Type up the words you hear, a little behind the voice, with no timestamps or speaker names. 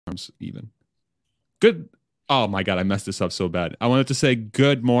even. Good. Oh my God, I messed this up so bad. I wanted to say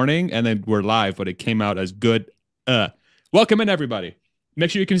good morning and then we're live, but it came out as good. Welcome in, everybody.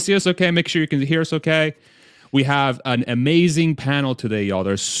 Make sure you can see us okay. Make sure you can hear us okay. We have an amazing panel today, y'all.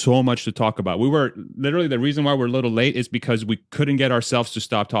 There's so much to talk about. We were literally, the reason why we're a little late is because we couldn't get ourselves to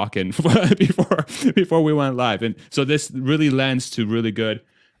stop talking before we went live. And so this really lends to really good.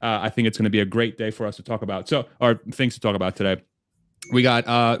 I think it's going to be a great day for us to talk about. Or things to talk about today. We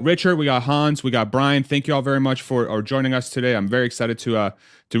got Richard, we got Hans, we got Brian. Thank you all very much for joining us today. I'm very excited to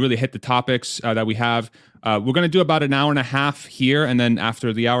really hit the topics that we have. We're going to do about an hour and a half here, and then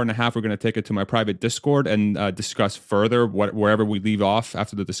after the hour and a half, we're going to take it to my private Discord and discuss further wherever we leave off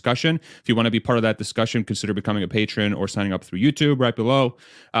after the discussion. If you want to be part of that discussion, consider becoming a patron or signing up through YouTube right below.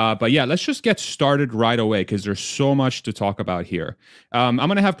 But yeah, let's just get started right away because there's so much to talk about here. I'm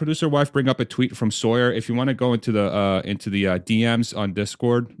going to have producer wife bring up a tweet from Sawyer. If you want to go into the DMs on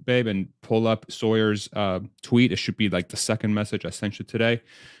Discord, babe, and pull up Sawyer's tweet, it should be like the second message I sent you today.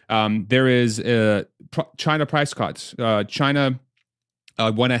 There is China price cuts. China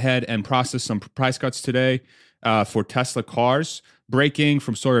went ahead and processed some price cuts today for Tesla cars. Breaking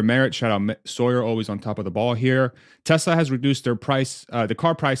from Sawyer Merritt. Shout out Sawyer, always on top of the ball here. Tesla has reduced their price, the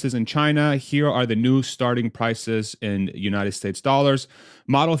car prices in China. Here are the new starting prices in United States dollars.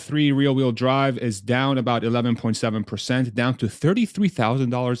 Model 3 rear-wheel drive is down about 11.7%, down to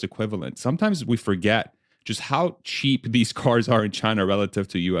 $33,000 equivalent. Sometimes we forget just how cheap these cars are in China relative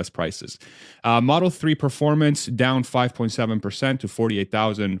to U.S. prices. Model 3 Performance down 5.7% to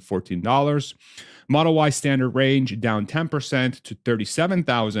 $48,014. Model Y Standard Range down 10% to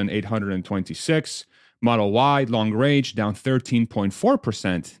 $37,826. Model Y Long Range down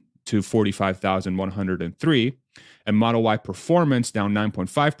 13.4% to $45,103. And Model Y Performance down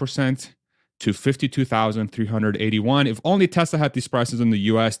 9.5% to $52,381. If only Tesla had these prices in the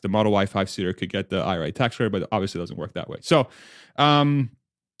US, the Model Y 5-seater could get the IRA tax credit, but obviously it doesn't work that way. So, and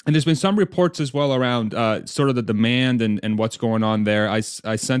there's been some reports as well around sort of the demand and what's going on there. I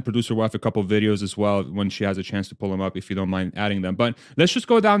sent producer wife a couple videos as well when she has a chance to pull them up, if you don't mind adding them. But let's just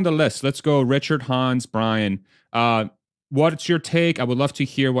go down the list. Let's go Richard, Hans, Brian. What's your take? I would love to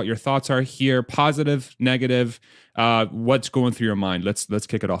hear what your thoughts are here. Positive, negative. What's going through your mind? Let's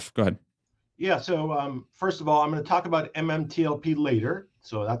kick it off. Go ahead. Yeah, so first of all, I'm going to talk about MMTLP later.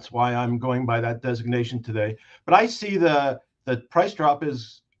 So that's why I'm going by that designation today. But I see the price drop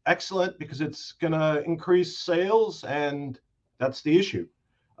is excellent because it's going to increase sales, and that's the issue.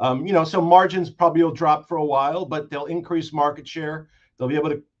 So margins probably will drop for a while, but they'll increase market share. They'll be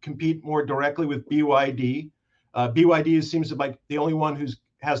able to compete more directly with BYD. BYD seems to be like the only one who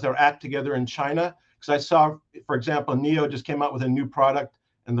has their act together in China. Because I saw, for example, NIO just came out with a new product,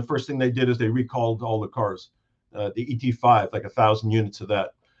 and the first thing they did is they recalled all the cars, the ET5, like 1,000 units of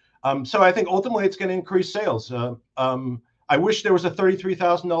that. So I think ultimately it's going to increase sales. I wish there was a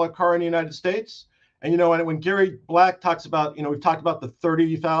 $33,000 car in the United States. And, when Gary Black talks about, we've talked about the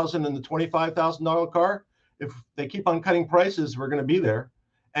 $30,000 and the $25,000 car. If they keep on cutting prices, we're going to be there.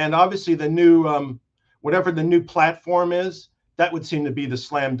 And obviously the new, whatever the new platform is, that would seem to be the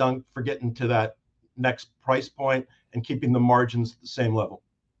slam dunk for getting to that next price point and keeping the margins at the same level.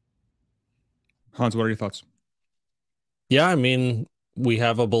 Hans, what are your thoughts? Yeah, I mean, we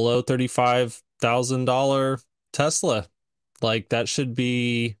have a below $35,000 Tesla. Like, that should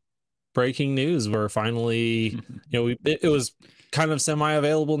be breaking news. We're finally, it was kind of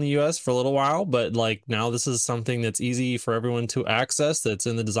semi-available in the US for a little while, but like now this is something that's easy for everyone to access, that's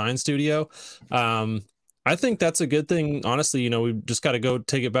in the design studio. I think that's a good thing. Honestly, we've just got to go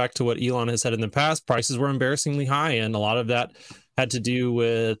take it back to what Elon has said in the past. Prices were embarrassingly high, and a lot of that had to do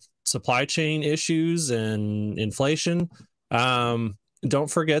with supply chain issues and inflation. Don't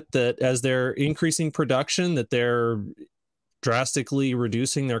forget that as they're increasing production, that they're drastically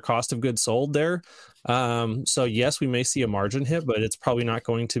reducing their cost of goods sold there. So yes, we may see a margin hit, but it's probably not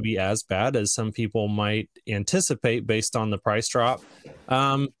going to be as bad as some people might anticipate based on the price drop.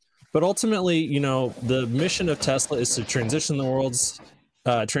 But ultimately, the mission of Tesla is to transition the world's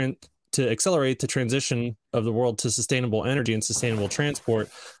to accelerate the transition of the world to sustainable energy and sustainable transport.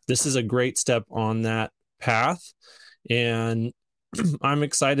 This is a great step on that path. And I'm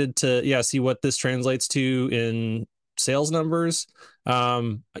excited to see what this translates to in sales numbers.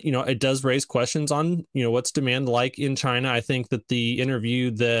 It does raise questions on, what's demand like in China. I think that the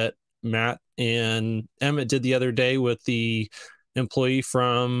interview that Matt and Emmett did the other day with the employee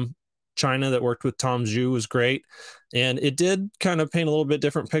from China that worked with Tom Zhu was great. And it did kind of paint a little bit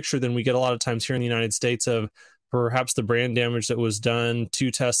different picture than we get a lot of times here in the United States of perhaps the brand damage that was done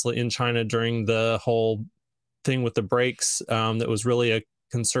to Tesla in China during the whole thing with the brakes. That was really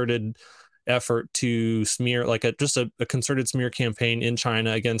concerted effort to smear, like just a concerted smear campaign in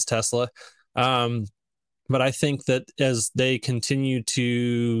China against Tesla. But I think that as they continue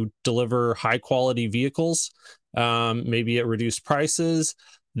to deliver high quality vehicles, maybe at reduced prices,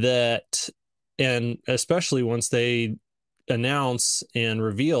 and especially once they announce and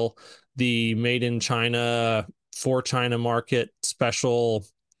reveal the made in China for China market special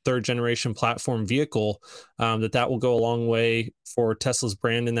third generation platform vehicle, that will go a long way for Tesla's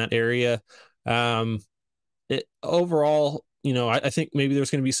brand in that area. Overall, I think maybe there's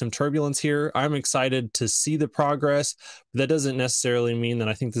going to be some turbulence here. I'm excited to see the progress, but that doesn't necessarily mean that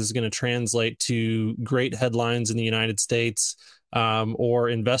I think this is going to translate to great headlines in the United States, or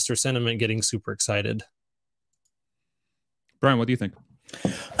investor sentiment getting super excited. Brian, what do you think?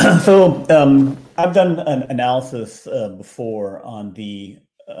 So I've done an analysis before on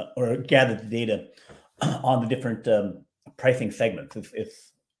or gathered the data on the different pricing segments.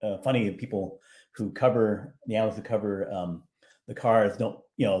 It's funny, people who cover the analysts who cover the cars don't,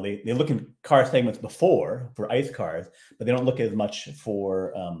 they look in car segments before for ICE cars, but they don't look as much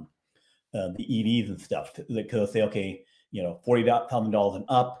for the EVs and stuff, because they'll say, okay, $40,000 and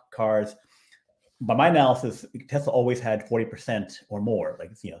up cars. By my analysis, Tesla always had 40% or more,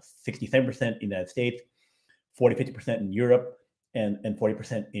 like 67% in the United States, 50% in Europe, and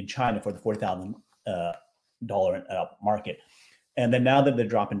 40% in China for the $40,000 and up market. And then now that they're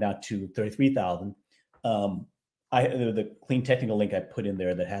dropping down to 33,000, the clean technical link I put in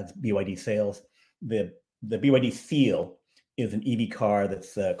there that has BYD sales, the BYD Seal is an EV car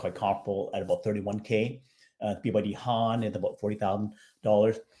that's quite comparable at about 31K. BYD Han is about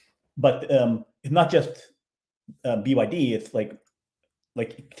 $40,000. But it's not just BYD. It's like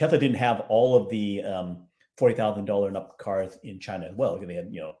Tesla didn't have all of the $40,000 and up cars in China as well. They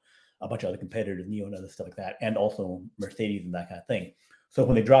had a bunch of other competitors, NIO and other stuff like that, and also Mercedes and that kind of thing. So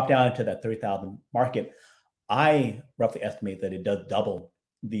when they drop down into that 30,000 market, I roughly estimate that it does double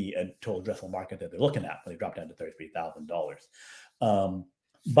the total addressable market that they're looking at when they drop down to $33,000.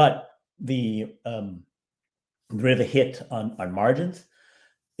 But there is a hit on margins.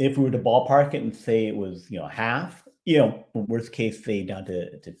 If we were to ballpark it and say it was half, worst case, say down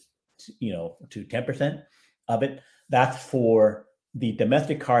to 10% of it, that's for the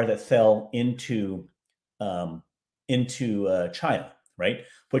domestic cars that sell into China, right?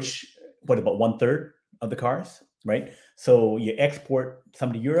 Which about 1/3 of the cars, right? So you export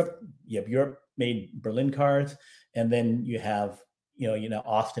some to Europe. You have Europe-made Berlin cars, and then you have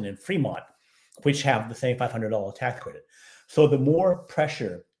Austin and Fremont, which have the same $500 tax credit. So the more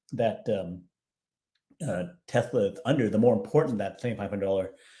pressure that Tesla is under, the more important that same $500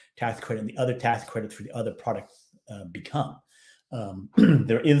 tax credit and the other tax credits for the other products become.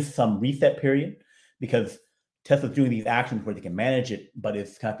 There is some reset period because Tesla's doing these actions where they can manage it, but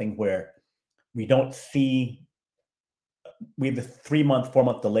it's kind of thing where we have the 3-month,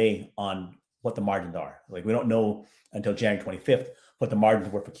 4-month delay on what the margins are. Like, we don't know until January 25th what the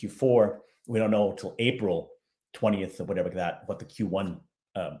margins were for Q4. We don't know until April 20th or whatever what the Q1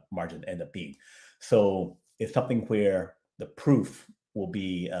 margin end up being. So it's something where the proof will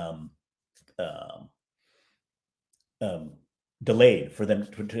be delayed for them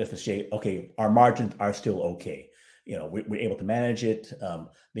to just say, okay, our margins are still okay. We're able to manage it. The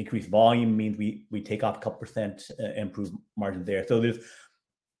increased volume means we take off a couple percent, improve margins there. So there's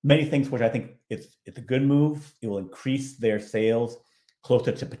many things which I think it's a good move. It will increase their sales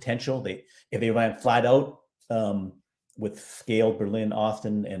closer to potential. If they ran flat out with scaled Berlin,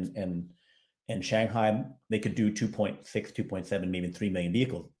 Austin, and Shanghai, they could do 2.6, 2.7, maybe 3 million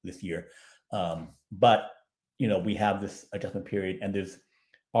vehicles this year. But we have this adjustment period, and there's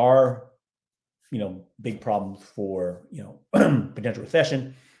big problems for potential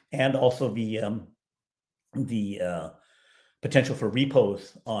recession, and also the potential for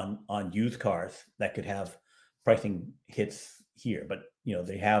repos on used cars that could have pricing hits here. But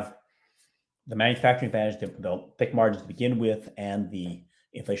they have the manufacturing advantage, the thick margins to begin with, and the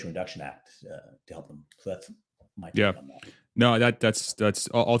Inflation Reduction Act to help them. So that's my take on that. No, that's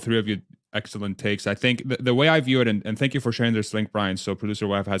all three of you excellent takes. I think the way I view it, and thank you for sharing this link, Brian. So producer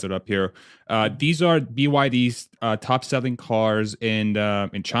wife has it up here. These are BYD's top selling cars in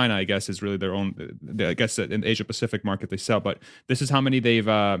China. I guess is really their own. I guess in the Asia Pacific market they sell, but this is how many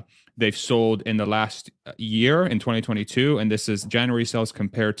they've sold in the last year in 2022, and this is January sales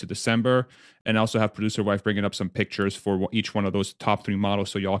compared to December. And also have producer wife bringing up some pictures for each one of those top 3 models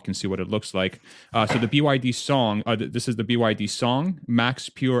so y'all can see what it looks like. So the BYD Song, this is the BYD Song Max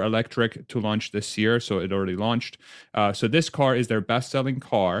Pure Electric to launch this year. So it already launched. So this car is their best-selling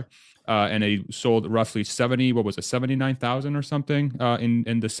car. and they sold roughly 79,000 or something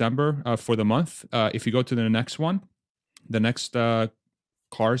in December for the month. If you go to the next one, the next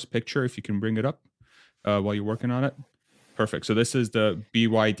cars picture, if you can bring it up while you're working on it. Perfect. So this is the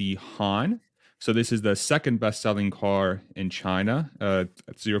BYD Han. So this is the second best-selling car in China. 0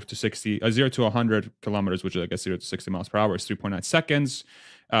 to 100 kilometers, which is I guess 0 to 60 miles per hour, is 3.9 seconds.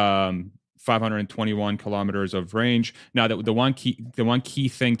 521 kilometers of range. Now, the one key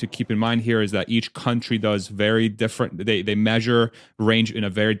thing to keep in mind here is that each country does very different. They measure range in a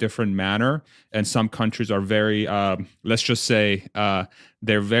very different manner, and some countries are very, let's just say,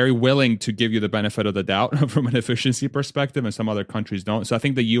 they're very willing to give you the benefit of the doubt from an efficiency perspective, and some other countries don't. So I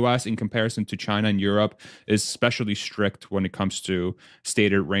think the U.S. in comparison to China and Europe is especially strict when it comes to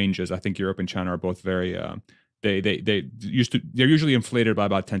stated ranges. I think Europe and China are both very they're usually inflated by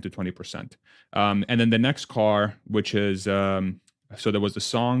about 10 to 20%. And then the next car, which is so there was the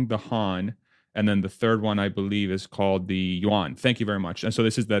Song, the Han, and then the third one I believe is called the Yuan. Thank you very much. And so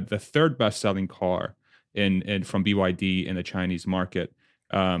this is the third best-selling car in from BYD in the Chinese market,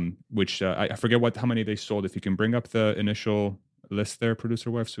 which I forget how many they sold. If you can bring up the initial list there,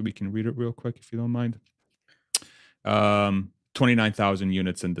 producer Wef, so we can read it real quick, if you don't mind. 29,000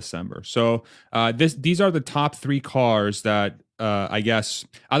 units in December. So these are the top three cars that I guess,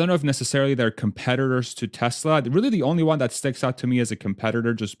 I don't know if necessarily they're competitors to Tesla. Really the only one that sticks out to me as a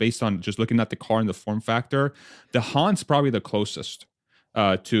competitor, just based on just looking at the car and the form factor, the Han's probably the closest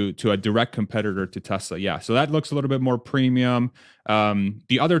to a direct competitor to Tesla. Yeah, so that looks a little bit more premium.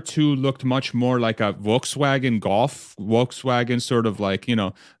 The other two looked much more like a Volkswagen Golf, Volkswagen sort of like,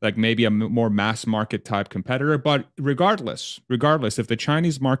 like maybe a more mass market type competitor. But regardless, if the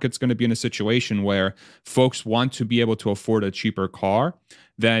Chinese market's going to be in a situation where folks want to be able to afford a cheaper car,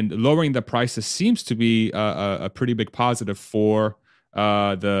 then lowering the prices seems to be a pretty big positive for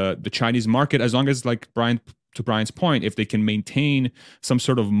the Chinese market, as long as, like to Brian's point, if they can maintain some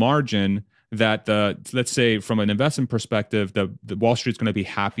sort of margin that let's say from an investment perspective, the Wall Street's going to be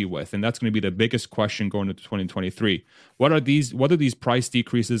happy with. And that's going to be the biggest question going into 2023. What do these price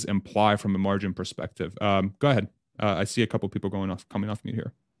decreases imply from a margin perspective? Go ahead. I see a couple of people coming off mute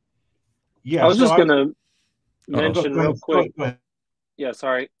here. Yeah, I was just going to mention real quick. Go ahead. Yeah,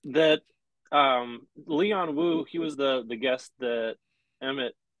 sorry. That Leon Wu, he was the guest that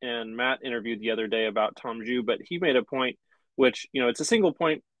Emmett and Matt interviewed the other day about Tom Zhu, but he made a point, which, it's a single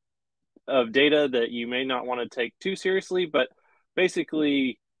point of data that you may not want to take too seriously, but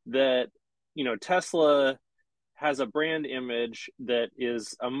basically that, Tesla has a brand image that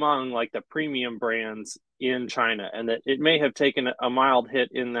is among like the premium brands in China, and that it may have taken a mild hit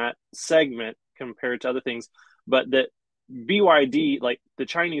in that segment compared to other things, but that BYD, like the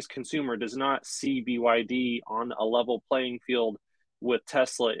Chinese consumer, does not see BYD on a level playing field with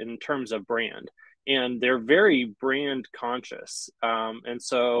Tesla in terms of brand, and they're very brand conscious. And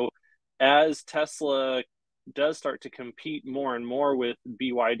so as Tesla does start to compete more and more with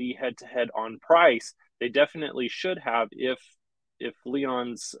BYD head to head on price, they definitely should have, if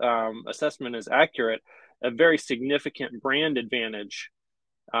Leon's assessment is accurate, a very significant brand advantage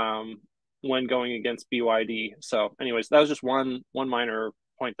when going against BYD. So anyways, that was just one minor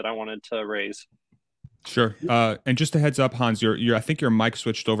point that I wanted to raise. Sure. And just a heads up, Hans, I think your mic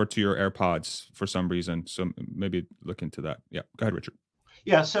switched over to your AirPods for some reason. So maybe look into that. Yeah. Go ahead, Richard.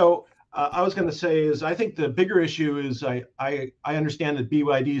 Yeah. So I was going to say is I think the bigger issue is I understand that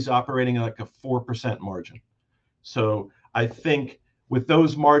BYD is operating at like a 4% margin. So I think with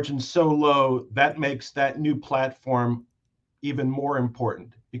those margins so low, that makes that new platform even more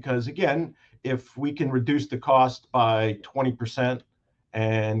important, because again, if we can reduce the cost by 20%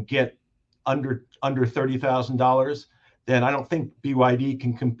 and get under $30,000, then I don't think BYD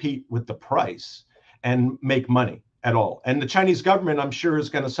can compete with the price and make money at all. And the Chinese government, I'm sure, is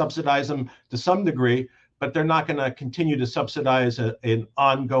going to subsidize them to some degree, but they're not going to continue to subsidize an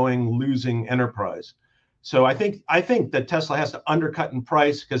ongoing losing enterprise. So I think that Tesla has to undercut in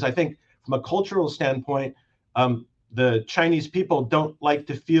price, because I think from a cultural standpoint, the Chinese people don't like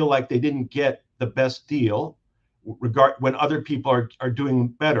to feel like they didn't get the best deal when other people are doing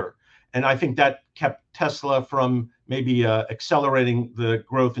better. And I think that kept Tesla from maybe accelerating the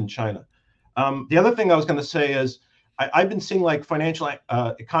growth in China. The other thing I was going to say is I've been seeing like financial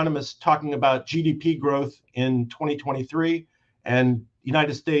economists talking about GDP growth in 2023, and the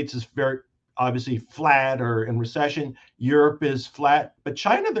United States is very obviously flat or in recession. Europe is flat, but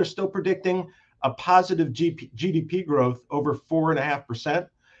China, they're still predicting a positive GDP growth over 4.5%.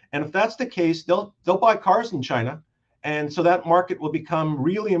 And if that's the case, they'll buy cars in China. And so that market will become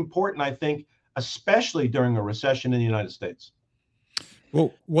really important, I think, especially during a recession in the United States.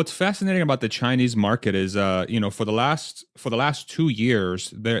 Well, what's fascinating about the Chinese market is, for the last 2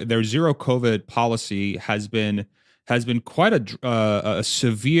 years, their zero COVID policy has been quite a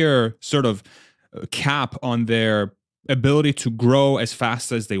severe sort of cap on their ability to grow as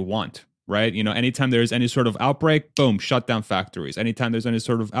fast as they want. Right? Anytime there's any sort of outbreak, boom, shut down factories. Anytime there's any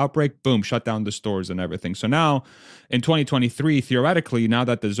sort of outbreak, boom, shut down the stores and everything. So now in 2023, theoretically, now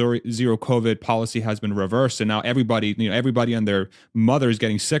that the zero COVID policy has been reversed, and now everybody and their mother is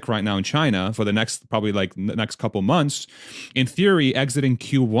getting sick right now in China for the next probably like the next couple months, in theory, exiting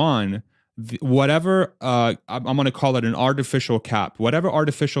Q1, whatever I'm going to call it an artificial cap, whatever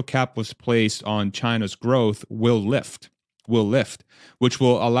artificial cap was placed on China's growth will lift, which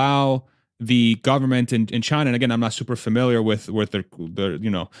will allow the government in China, and again, I'm not super familiar with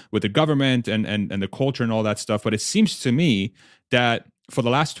the government and the culture and all that stuff, but it seems to me that for the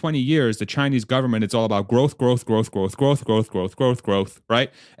last 20 years, the Chinese government, it's all about growth,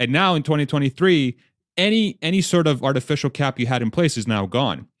 right? And now in 2023, any sort of artificial cap you had in place is now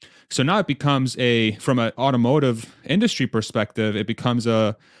gone. So now it becomes from an automotive industry perspective,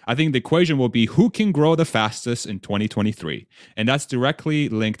 I think the equation will be who can grow the fastest in 2023. And that's directly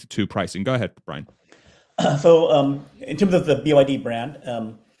linked to pricing. Go ahead, Brian. So in terms of the BYD brand,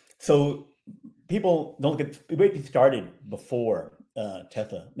 so people don't get, it started before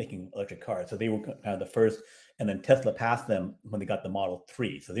Tesla making electric cars. So they were kind of the first, and then Tesla passed them when they got the Model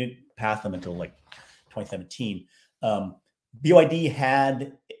 3. So they didn't pass them until like 2017. BYD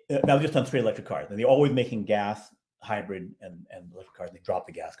had, that was just on straight electric cars. And they're always making gas, hybrid, and electric cars. They dropped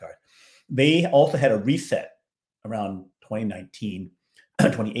the gas cars. They also had a reset around 2019,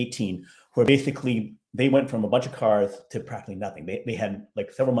 2018, where basically they went from a bunch of cars to practically nothing. They had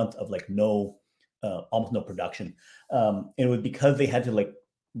like several months of like almost no production. And it was because they had to like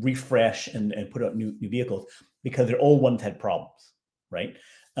refresh and put out new vehicles because their old ones had problems, right?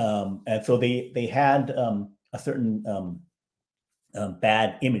 And so they had a certain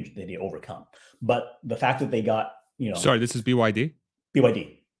bad image that they overcome. But the fact that they got, Sorry, this is BYD?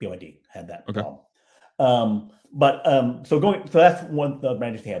 BYD had that problem. So that's one of the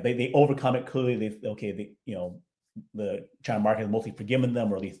branches they had. They overcome it clearly. The China market has mostly forgiven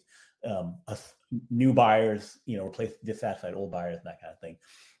them, or at least new buyers, replace dissatisfied old buyers and that kind of thing.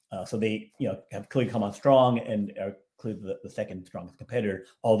 So they, have clearly come on strong and are clearly the second strongest competitor,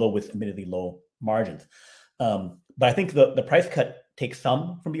 although with admittedly low margins. But I think the price cut takes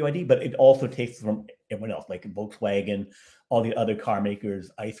some from BYD, but it also takes from everyone else, like Volkswagen, all the other car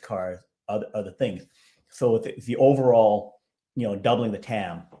makers, ICE cars, other things. So it's the overall, doubling the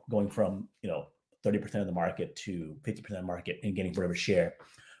TAM, going from 30% of the market to 50% of the market, and getting whatever share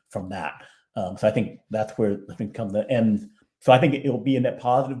from that. So I think that's where I think come the end. So I think it will be a net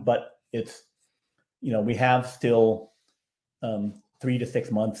positive, but it's, we have still 3 to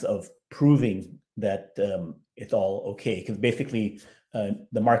 6 months of proving that it's all okay, because basically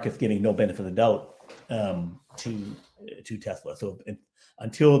the market's giving no benefit of the doubt to Tesla. So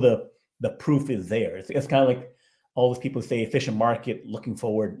until the proof is there, it's kind of like all those people say efficient market looking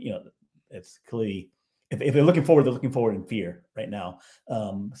forward. It's clearly, if they're looking forward, they're looking forward in fear right now.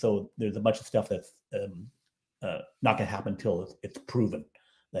 So there's a bunch of stuff that's not going to happen until it's proven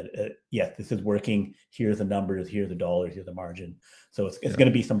that yes, this is working. Here's the numbers. Here's the dollars. Here's the margin. So it's going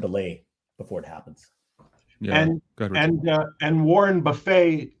to be some delay before it happens. Yeah. And Warren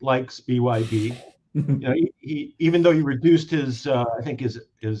Buffett likes BYD. He even though he reduced his I think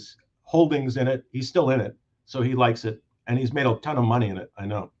his holdings in it, he's still in it, so he likes it, and he's made a ton of money in it. I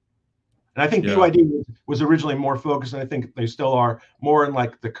know. And I think BYD was originally more focused, and I think they still are more in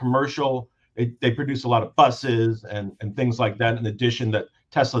like the commercial. They produce a lot of buses and things like that, in addition, that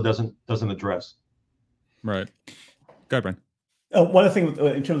Tesla doesn't address. Right. Go ahead, Brian. One of the things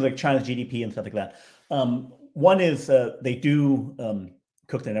in terms of like China's GDP and stuff like that, one is they do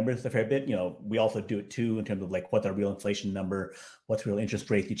cook their numbers a fair bit. We also do it too, in terms of like what's our real inflation number, what's real interest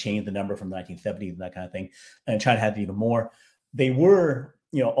rates. You change the number from the 1970s and that kind of thing. And China has even more. They were,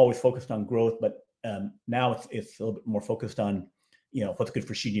 always focused on growth, but now it's a little bit more focused on, what's good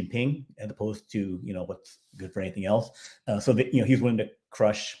for Xi Jinping as opposed to, what's good for anything else. So that, he's willing to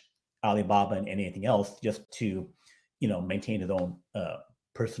crush Alibaba and anything else just to, maintain his own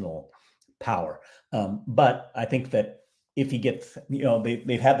personal power. But I think that if he gets,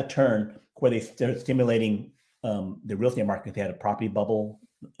 they've had the turn where they start stimulating the real estate market. They had a property bubble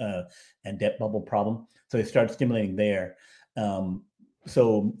and debt bubble problem. So they started stimulating there.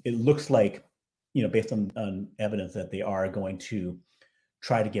 So it looks like, based on evidence, that they are going to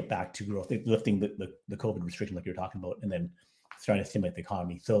try to get back to growth. They're lifting the COVID restriction like you're talking about, and then starting to stimulate the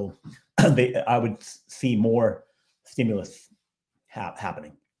economy. So I would see more stimulus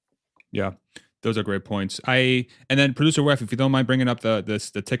happening. Yeah, those are great points. And then producer Wef, if you don't mind bringing up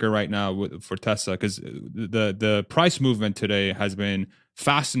the ticker right now for Tesla, because the price movement today has been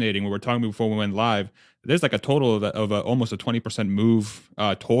fascinating. We were talking before we went live. There's like a total of almost a 20% move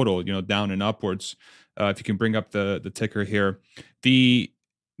total, down and upwards. If you can bring up the ticker here, the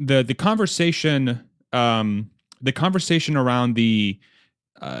conversation around the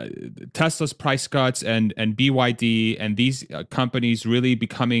Tesla's price cuts and BYD and these companies really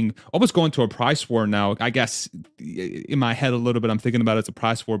becoming almost going to a price war now. I guess in my head a little bit, I'm thinking about it as a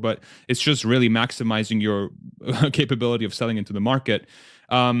price war, but it's just really maximizing your capability of selling into the market.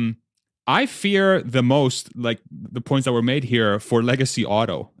 I fear the most, like the points that were made here, for legacy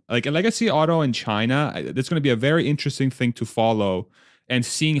auto. Like a legacy auto in China, it's going to be a very interesting thing to follow, and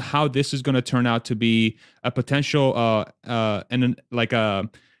seeing how this is going to turn out to be a potential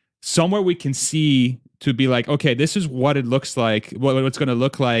somewhere we can see to be like, okay, this is what it looks like, what it's going to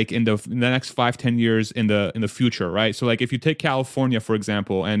look like in the next 5-10 years in the future, right? So like if you take California, for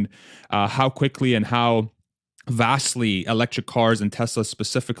example, and how quickly and how vastly electric cars and Tesla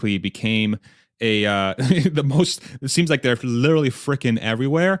specifically became the most, it seems like they're literally freaking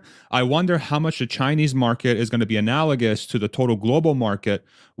everywhere. I wonder how much the Chinese market is going to be analogous to the total global market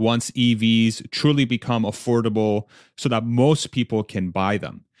once EVs truly become affordable so that most people can buy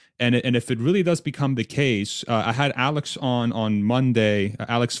them. And if it really does become the case, I had Alex on Monday,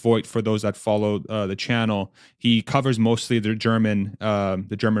 Alex Voigt, for those that follow the channel. He covers mostly the German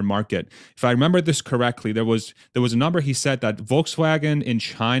market. If I remember this correctly, there was a number he said that Volkswagen in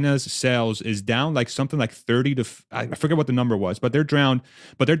China's sales is down like something like 30 to, I forget what the number was, but they're down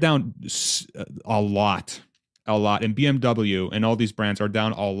a lot. And BMW and all these brands are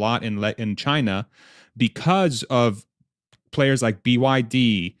down a lot in China because of players like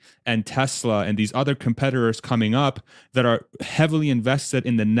BYD and Tesla and these other competitors coming up that are heavily invested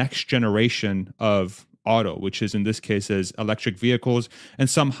in the next generation of auto, which is in this case is electric vehicles and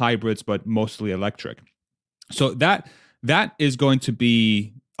some hybrids, but mostly electric. So that is going to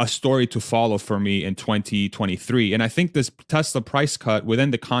be a story to follow for me in 2023. And I think this Tesla price cut,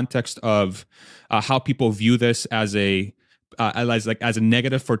 within the context of how people view this as a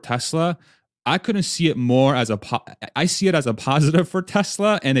negative for Tesla, I couldn't see it more as I see it as a positive for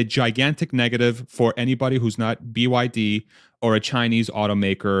Tesla and a gigantic negative for anybody who's not BYD or a Chinese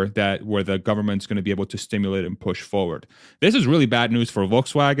automaker where the government's going to be able to stimulate and push forward. This is really bad news for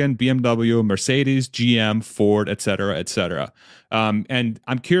Volkswagen, BMW, Mercedes, GM, Ford, et cetera, et cetera. And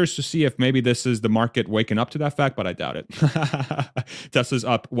I'm curious to see if maybe this is the market waking up to that fact, but I doubt it. Tesla's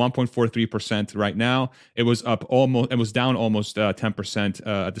up 1.43% right now. It was down almost 10%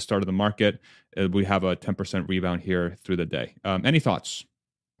 at the start of the market. We have a 10% rebound here through the day. Any thoughts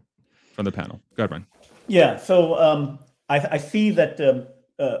from the panel? Go ahead, Brian. Yeah, so I see that the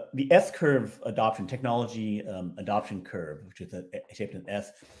S-curve adoption, technology adoption curve, which is shaped in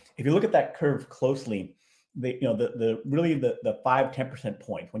S. If you look at that curve closely, the 5-10%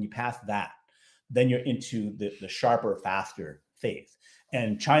 point, when you pass that, then you're into the sharper, faster phase.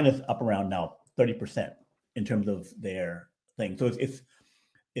 And China's up around now 30% in terms of their thing. So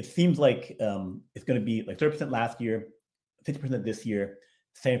it seems like it's going to be like 30% last year, 50% this year,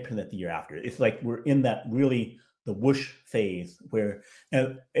 70% the year after. It's like we're in that really the whoosh phase where,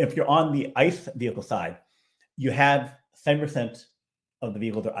 if you're on the ICE vehicle side, you had 7% of the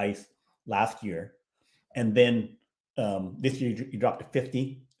vehicles are ICE last year, and then this year you dropped to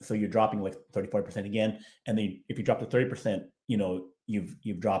 50, so you're dropping like 34% again. And then if you drop to 30%,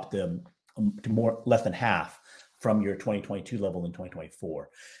 you've dropped to less than half from your 2022 level in 2024.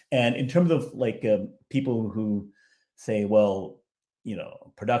 And in terms of like people who say, well,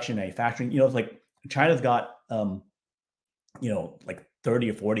 production, manufacturing, it's like China's got like 30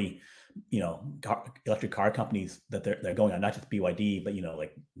 or 40 electric car companies that they're going on, not just BYD, but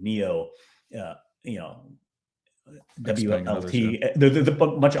like NIO, WLT. There's a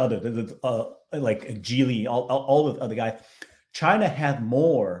bunch of others. There's like Geely, all those other guys. China has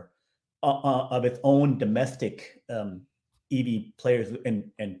more of its own domestic EV players,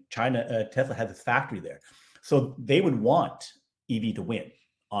 and China Tesla has its factory there, so they would want EV to win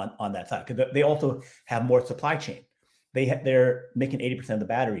on that side because they also have more supply chain. They're making 80% of the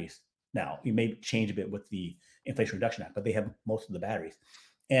batteries now. You may change a bit with the Inflation Reduction Act, but they have most of the batteries.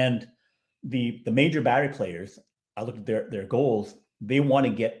 And the major battery players, I looked at their goals. They want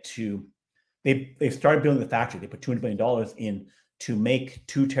to get to, they started building the factory. They put $200 billion in to make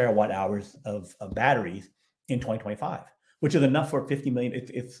 2 terawatt hours of batteries in 2025, which is enough for 50 million.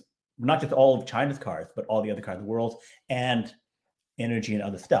 It's not just all of China's cars, but all the other cars in the world and energy and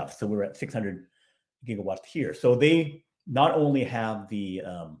other stuff. So we're at 600 gigawatts here. So they not only have the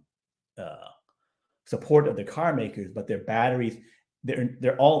support of the car makers, but their batteries,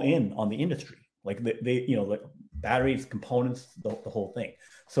 they're all in on the industry. Like they like batteries, components, the whole thing.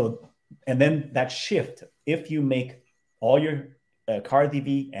 So, and then that shift, if you make all your cars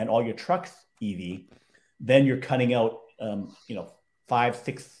EV and all your trucks EV, then you're cutting out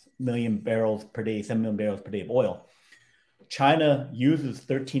 5-6 million barrels per day, 7 million barrels per day of oil. China uses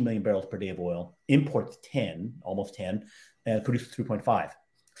 13 million barrels per day of oil, imports 10, almost 10, and produces 3.5.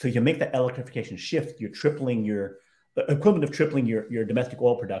 So you make that electrification shift, you're tripling your equivalent of tripling your domestic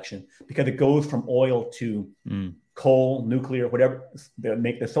oil production, because it goes from oil to coal, nuclear, whatever they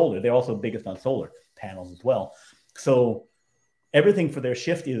make the solar. They're also biggest on solar panels as well. So everything for their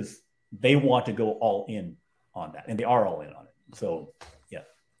shift is they want to go all in on that, and they are all in on it. So yeah.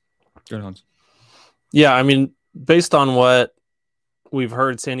 Good, Hans. Yeah, I mean, based on what we've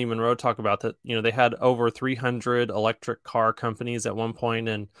heard Sandy Munro talk about, that they had over 300 electric car companies at one point,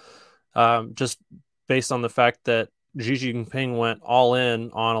 and just based on the fact that Xi Jinping went all in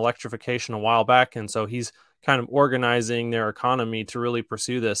on electrification a while back, and so he's kind of organizing their economy to really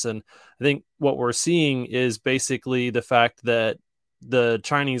pursue this. And I think what we're seeing is basically the fact that the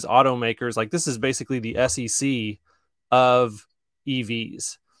Chinese automakers, like, this is basically the SEC of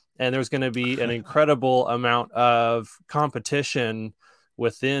EVs, and there's going to be an incredible amount of competition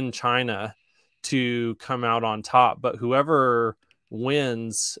within China to come out on top. But whoever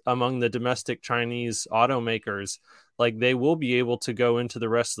wins among the domestic Chinese automakers, like, they will be able to go into the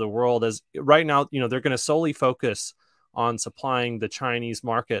rest of the world. As right now, they're going to solely focus on supplying the Chinese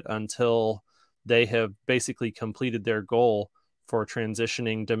market until they have basically completed their goal for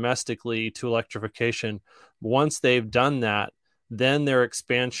transitioning domestically to electrification. Once they've done that, then their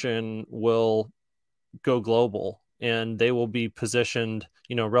expansion will go global, and they will be positioned,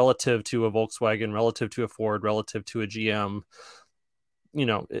 relative to a Volkswagen, relative to a Ford, relative to a GM.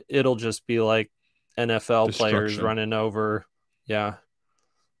 It'll just be like NFL players running over. Yeah.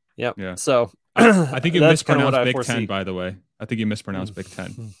 Yep. Yeah. So I think you mispronounced Big foresee. Ten, by the way. I think you mispronounced Big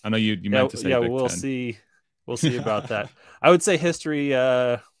Ten. I know you meant to say Big we'll Ten. see. We'll see about that. I would say history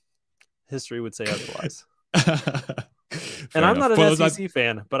would say otherwise. And I'm not an SEC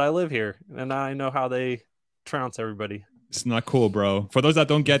fan, but I live here, and I know how they trounce everybody. It's not cool, bro. For those that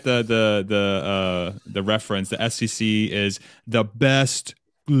don't get the reference, the SEC is the best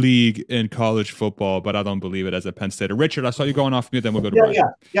league in college football, but I don't believe it as a Penn Stater. Richard, I saw you going off mute, then we'll go to Brian.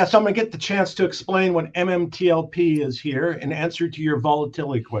 Yeah. So I'm going to get the chance to explain what MMTLP is here in answer to your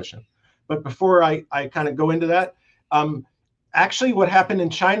volatility question. But before I kind of go into that, actually what happened in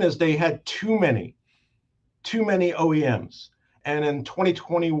China is they had too many OEMs. And in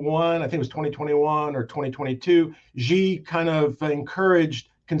 2021, I think it was 2021 or 2022, Xi kind of encouraged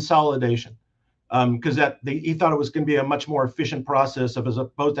consolidation because he thought it was going to be a much more efficient process as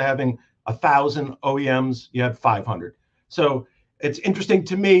opposed to having 1,000 OEMs, you had 500. So it's interesting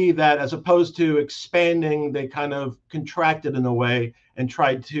to me that as opposed to expanding, they kind of contracted in a way and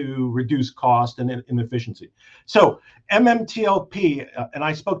tried to reduce cost and inefficiency. So MMTLP, and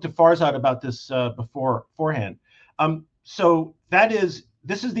I spoke to Farzad about this beforehand. So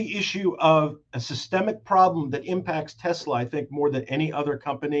this is the issue of a systemic problem that impacts Tesla, I think, more than any other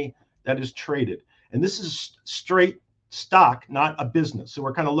company that is traded. And this is straight stock, not a business. So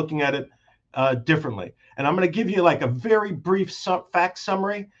we're kind of looking at it differently. And I'm going to give you like a very brief fact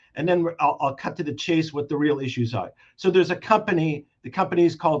summary, and then I'll cut to the chase what the real issues are. So there's a company, the company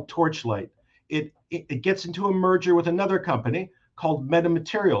is called Torchlight. It gets into a merger with another company called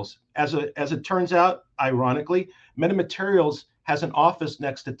Metamaterials. As it turns out, ironically, Metamaterials has an office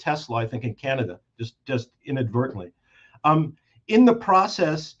next to Tesla, I think in Canada, just inadvertently. In the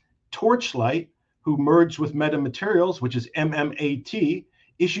process, Torchlight, who merged with Metamaterials, which is MMAT,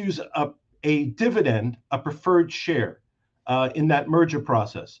 issues a dividend, a preferred share in that merger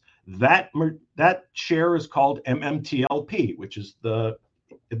process. That share is called MMTLP, which is the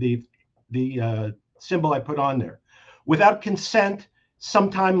symbol I put on there. Without consent,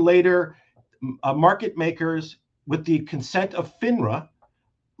 sometime later, market makers, with the consent of FINRA,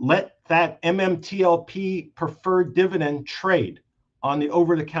 let that MMTLP preferred dividend trade on the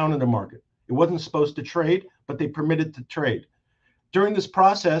over-the-counter market. It wasn't supposed to trade, but they permitted to trade. During this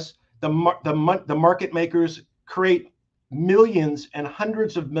process, the market makers create millions and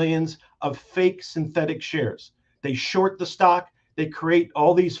hundreds of millions of fake synthetic shares. They short the stock. They create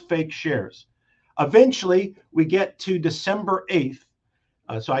all these fake shares. Eventually, we get to December 8th.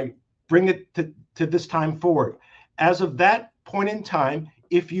 So I bring it to this time forward. As of that point in time,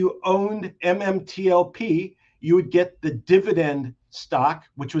 if you owned MMTLP, you would get the dividend stock,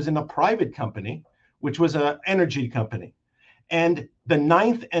 which was in a private company, which was an energy company. And the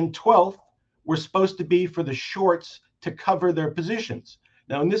 9th and 12th were supposed to be for the shorts to cover their positions.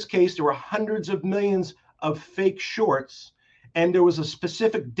 Now, in this case, there were hundreds of millions of fake shorts, and there was a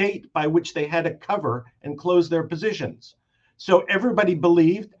specific date by which they had to cover and close their positions. So everybody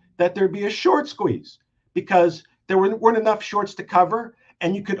believed that there'd be a short squeeze because there weren't enough shorts to cover,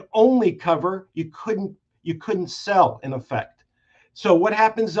 and you could only cover, you couldn't sell in effect. So what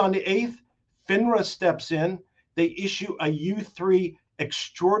happens on the 8th? FINRA steps in, they issue a U3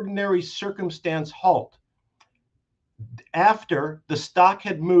 extraordinary circumstance halt. After the stock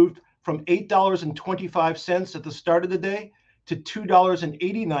had moved from $8.25 at the start of the day to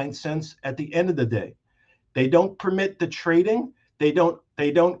 $2.89 at the end of the day. They don't permit the trading. They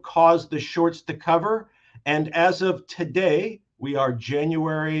don't cause the shorts to cover. And as of today, we are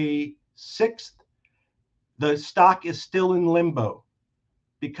January 6th, the stock is still in limbo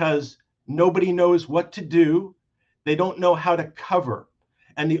because nobody knows what to do. They don't know how to cover.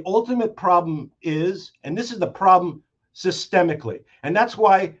 And the ultimate problem is, and this is the problem systemically, and that's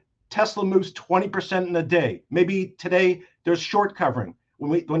why Tesla moves 20% in a day. Maybe today there's short covering.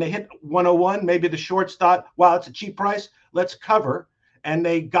 When they hit 101, maybe the shorts thought, wow, it's a cheap price, let's cover. And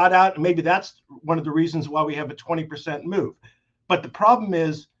they got out, and maybe that's one of the reasons why we have a 20% move. But the problem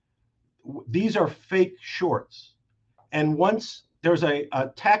is these are fake shorts. And once there's a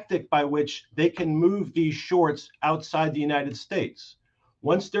tactic by which they can move these shorts outside the United States.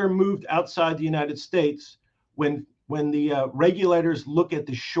 Once they're moved outside the United States, when the regulators look at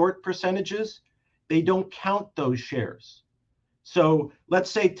the short percentages, they don't count those shares. So let's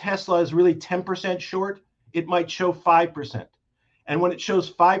say Tesla is really 10% short, it might show 5%. And when it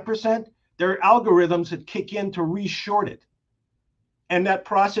shows 5%, there are algorithms that kick in to re-short it. And that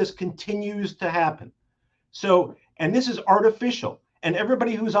process continues to happen. So, and this is artificial. And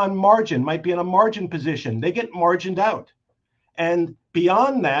everybody who's on margin might be in a margin position. They get margined out. And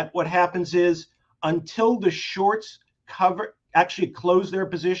beyond that, what happens is until the shorts actually close their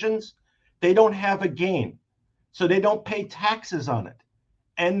positions, they don't have a gain. So they don't pay taxes on it.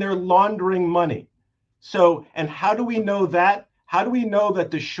 And they're laundering money. So, and how do we know that? How do we know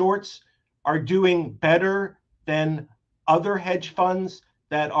that the shorts are doing better than other hedge funds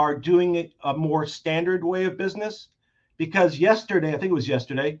that are doing it a more standard way of business? Because yesterday, I think it was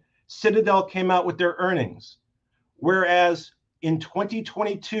yesterday, Citadel came out with their earnings. Whereas in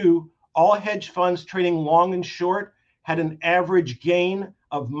 2022, all hedge funds trading long and short had an average gain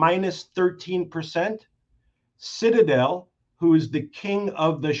of minus 13%. Citadel, who is the king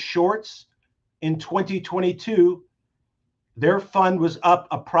of the shorts in 2022, their fund was up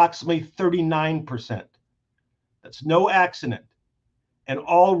approximately 39%. That's no accident. And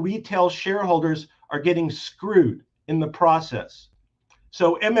all retail shareholders are getting screwed in the process.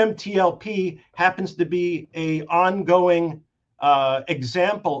 So MMTLP happens to be an ongoing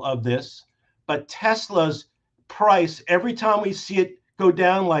example of this, but Tesla's price, every time we see it go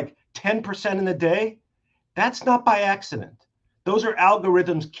down like 10% in a day, that's not by accident. Those are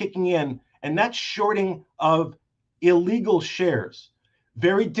algorithms kicking in, and that's shorting of illegal shares.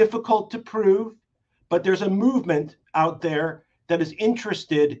 Very difficult to prove, but there's a movement out there that is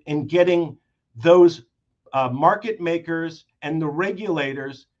interested in getting those market makers and the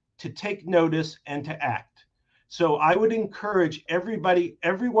regulators to take notice and to act. So I would encourage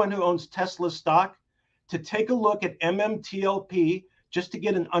everyone who owns Tesla stock to take a look at MMTLP just to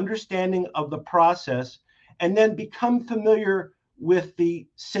get an understanding of the process and then become familiar with the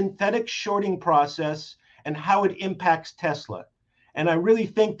synthetic shorting process and how it impacts Tesla. And I really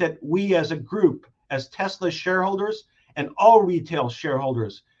think that we as a group, as Tesla shareholders and all retail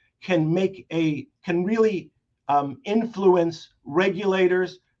shareholders, can really influence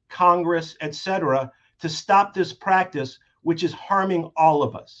regulators, Congress, etc., to stop this practice, which is harming all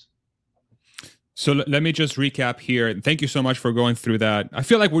of us. So let me just recap here. Thank you so much for going through that. I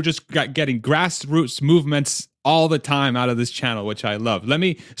feel like we're just getting grassroots movements all the time out of this channel, which I love. Let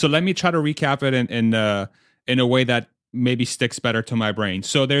me try to recap it in a way that maybe sticks better to my brain.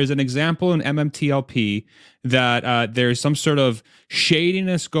 So there's an example in MMTLP that there's some sort of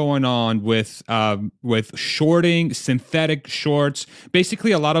shadiness going on with shorting, synthetic shorts,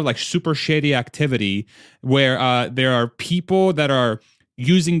 basically a lot of like super shady activity where there are people that are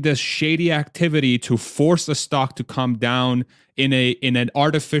using this shady activity to force the stock to come down in an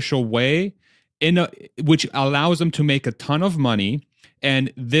artificial way, which allows them to make a ton of money.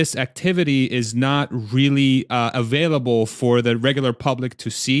 And this activity is not really available for the regular public to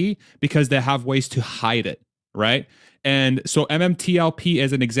see because they have ways to hide it, right? And so MMTLP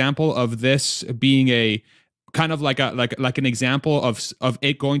is an example of this being a kind of like an example of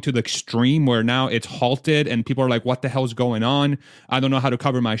it going to the extreme where now it's halted and people are like, what the hell's going on? I don't know how to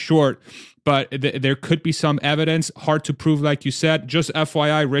cover my short. But there could be some evidence, hard to prove, like you said. Just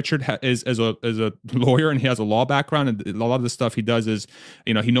FYI, Richard is a lawyer and he has a law background, and a lot of the stuff he does is,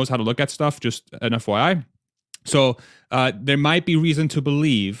 he knows how to look at stuff. Just an FYI. So there might be reason to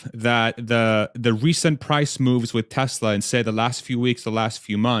believe that the recent price moves with Tesla and say the last few weeks, the last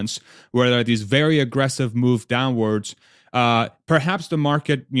few months, where there are these very aggressive moves downwards. Perhaps the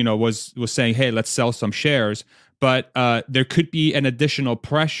market, was saying, hey, let's sell some shares. But there could be an additional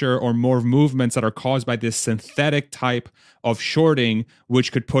pressure or more movements that are caused by this synthetic type of shorting,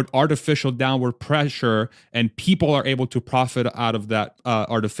 which could put artificial downward pressure, and people are able to profit out of that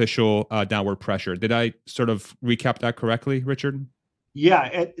artificial downward pressure. Did I sort of recap that correctly, Richard?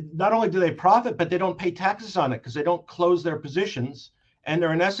 Yeah, not only do they profit, but they don't pay taxes on it because they don't close their positions, and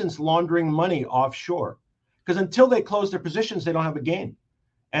they're in essence laundering money offshore. Because until they close their positions, they don't have a gain.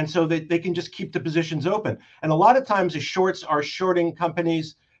 And so they can just keep the positions open. And a lot of times the shorts are shorting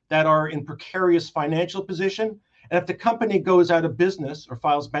companies that are in precarious financial position. And if the company goes out of business or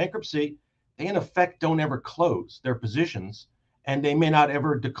files bankruptcy, they in effect don't ever close their positions, and they may not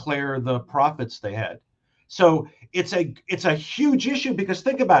ever declare the profits they had. So it's a huge issue, because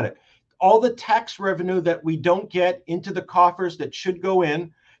think about it. All the tax revenue that we don't get into the coffers that should go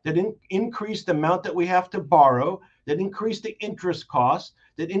in, that increase the amount that we have to borrow, that increase the interest costs,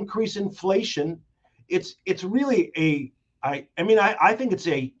 that increase inflation. It's really I think it's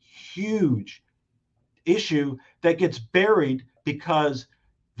a huge issue that gets buried because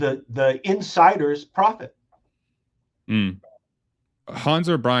the insiders profit. Hans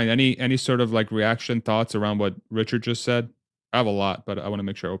or Brian, any sort of like reaction, thoughts around what Richard just said? I have a lot, but I want to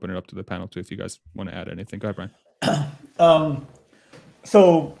make sure I open it up to the panel too, if you guys want to add anything. Go ahead, Brian.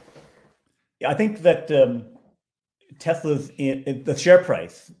 So I think that Tesla's the share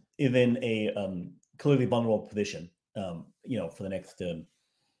price is in a clearly vulnerable position, for the next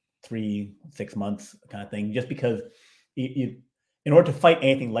 3-6 months kind of thing, just because in order to fight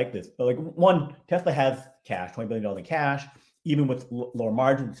anything like this, like one, Tesla has cash, $20 billion in cash, even with lower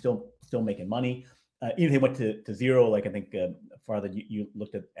margins, still making money. Even if they went to zero, like I think farther you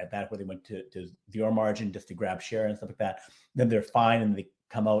looked at that, where they went to zero margin just to grab share and stuff like that, then they're fine and they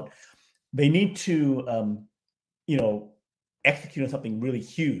come out. They need to, execute on something really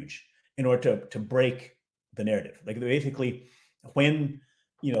huge in order to break the narrative. Like basically, when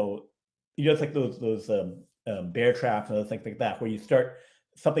just like those bear traps and other things like that, where you start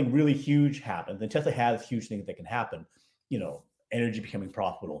something really huge happens, and Tesla has huge things that can happen. Energy becoming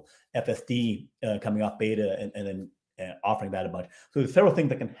profitable, FSD coming off beta and then offering that a bunch. So there's several things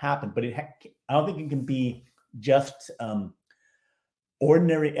that can happen, but I don't think it can be just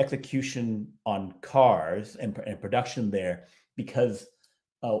ordinary execution on cars and production there, because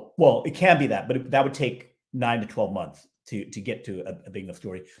it can be that, but that would take 9 to 12 months to get to a big enough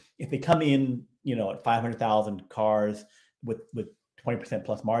story. If they come in, at 500,000 cars with 20%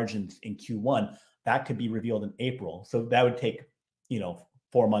 plus margins in Q1, that could be revealed in April. So that would take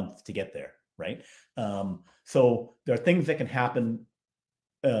 4 months to get there, right? So there are things that can happen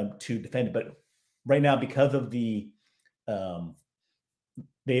to defend it, but right now, because of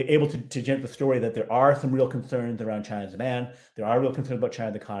they're able to generate the story that there are some real concerns around China's demand. There are real concerns about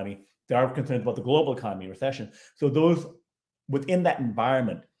China's economy. There are concerns about the global economy, recession. So those within that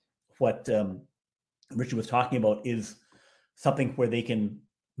environment, what Richard was talking about is something where they can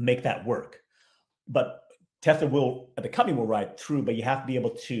make that work. But Tesla the company will ride through, but you have to be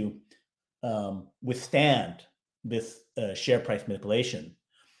able to withstand this share price manipulation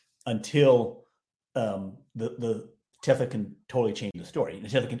until the Tesla can totally change the story. And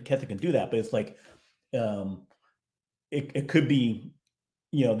Tesla can do that, but it's like it could be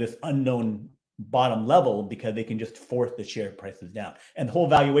this unknown bottom level, because they can just force the share prices down, and the whole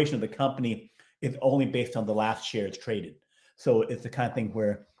valuation of the company is only based on the last shares traded. So it's the kind of thing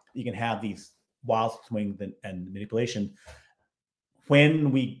where you can have these wild swings and manipulation.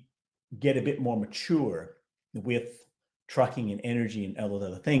 When we get a bit more mature with trucking and energy and all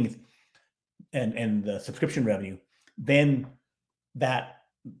those other things, and the subscription revenue, then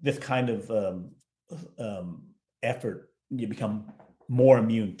this kind of effort, you become more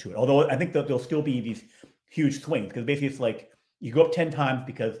immune to it. Although I think that there'll still be these huge swings, because basically it's like you go up 10 times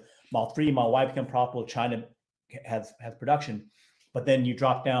because Model 3, Model Y become profitable, China has production, but then you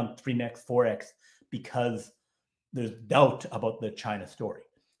drop down 3x, 4x because there's doubt about the China story.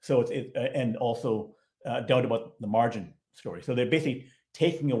 So and also doubt about the margin story. So they're basically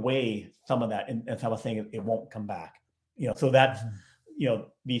taking away some of that, and some are saying it won't come back. So that's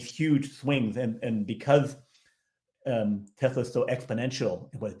these huge swings, and because Tesla is so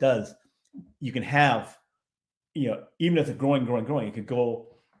exponential in what it does, you can have, even as it's growing, it could go,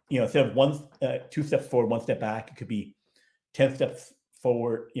 instead of two steps forward, one step back, it could be 10 steps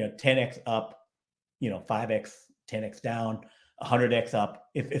forward, 10x up, 5x, 10x down, 100x up.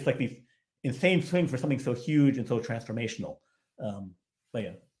 It's like these insane swings for something so huge and so transformational. But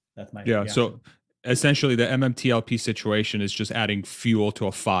yeah, that's my reaction. So essentially the MMTLP situation is just adding fuel to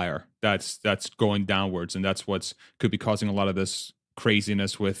a fire that's going downwards, and that's what's could be causing a lot of this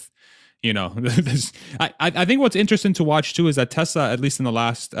craziness with this. I think what's interesting to watch too is that Tesla, at least in the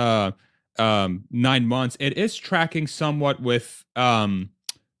last 9 months, it is tracking somewhat with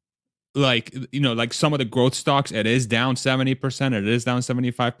like some of the growth stocks. It is down 70%, it is down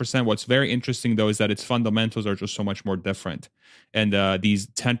 75%. What's very interesting though is that its fundamentals are just so much more different, and these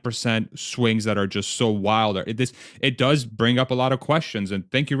 10% swings that are just so wild, it does bring up a lot of questions. And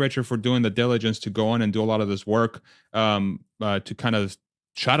thank you, Richard, for doing the diligence to go in and do a lot of this work to kind of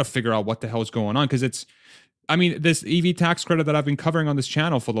try to figure out what the hell is going on, because this EV tax credit that I've been covering on this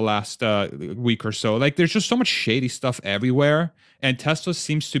channel for the last week or so, like there's just so much shady stuff everywhere, and Tesla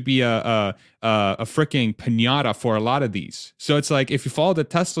seems to be a freaking pinata for a lot of these. So it's like, if you follow the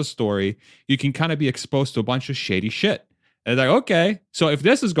Tesla story, you can kind of be exposed to a bunch of shady shit. And it's like, okay, so if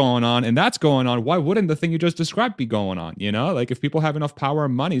this is going on and that's going on, why wouldn't the thing you just described be going on? Like if people have enough power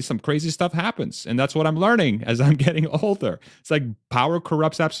and money, some crazy stuff happens. And that's what I'm learning as I'm getting older. It's like power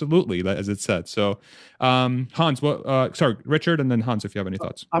corrupts absolutely, as it said. So Hans, sorry, Richard, and then Hans, if you have any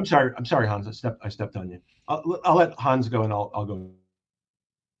thoughts. I'm sorry, Hans. I stepped on you. I'll let Hans go, and I'll go.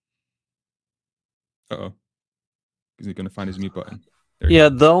 Uh-oh. Is he going to find his mute button? Yeah,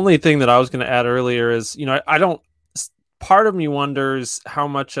 the only thing that I was going to add earlier is, I don't. Part of me wonders how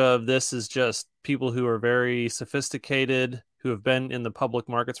much of this is just people who are very sophisticated, who have been in the public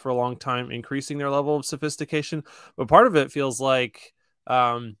markets for a long time, increasing their level of sophistication. But part of it feels like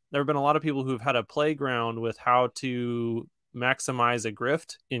there have been a lot of people who've had a playground with how to maximize a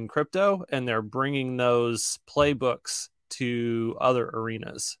grift in crypto, and they're bringing those playbooks to other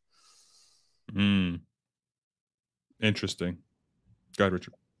arenas. Interesting. Go ahead,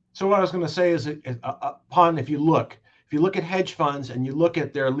 Richard. So what I was going to say is, if you look at hedge funds and you look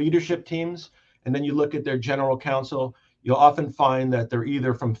at their leadership teams, and then you look at their general counsel, you'll often find that they're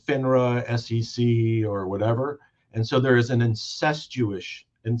either from FINRA, SEC, or whatever. And so there is an incestuous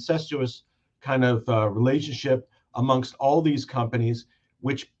kind of relationship amongst all these companies,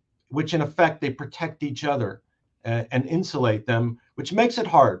 which in effect, they protect each other and insulate them, which makes it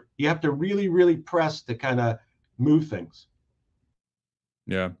hard. You have to really, really press to kind of move things.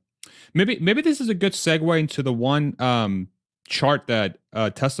 Yeah. Maybe this is a good segue into the one chart that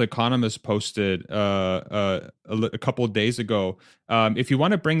Tesla Economist posted a couple of days ago. If you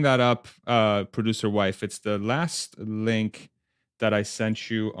want to bring that up, producer wife, it's the last link that I sent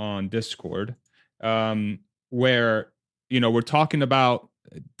you on Discord, where we're talking about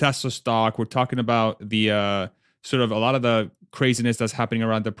Tesla stock. We're talking about the sort of a lot of the craziness that's happening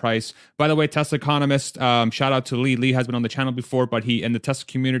around the price. By the way, Tesla Economist, shout out to Lee. Lee has been on the channel before, but he in the Tesla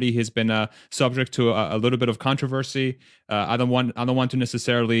community has been subject to a little bit of controversy. I don't want to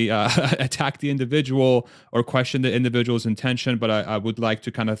necessarily attack the individual or question the individual's intention, but I would like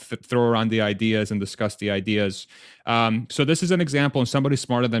to kind of throw around the ideas and discuss the ideas. So this is an example, and somebody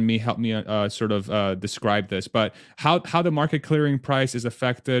smarter than me helped me sort of describe this. But how the market clearing price is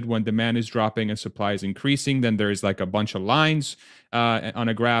affected when demand is dropping and supply is increasing. Then there is like a bunch of lines on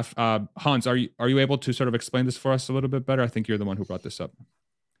a graph. Hans, are you able to sort of explain this for us a little bit better? I think you're the one who brought this up.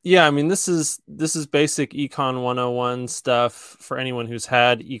 Yeah, I mean, this is basic Econ 101 stuff for anyone who's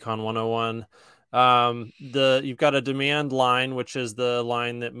had Econ 101. You've got a demand line, which is the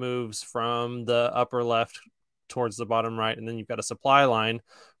line that moves from the upper left towards the bottom right, and then you've got a supply line,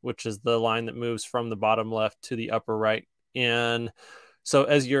 which is the line that moves from the bottom left to the upper right. And so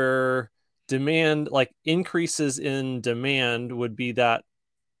as your demand, like increases in demand, would be that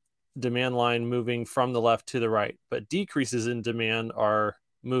demand line moving from the left to the right, but decreases in demand are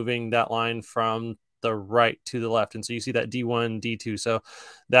moving that line from the right to the left. And so you see that D1, D2. So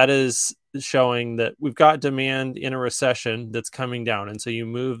that is showing that we've got demand in a recession that's coming down. And so you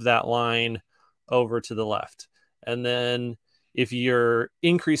move that line over to the left. And then if you're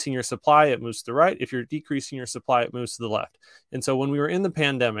increasing your supply, it moves to the right. If you're decreasing your supply, it moves to the left. And so when we were in the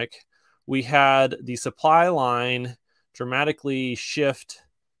pandemic, we had the supply line dramatically shift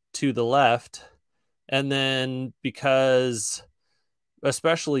to the left. And then because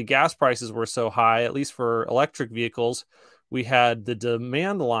especially gas prices were so high, at least for electric vehicles, we had the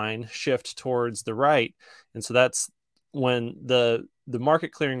demand line shift towards the right. And so that's when the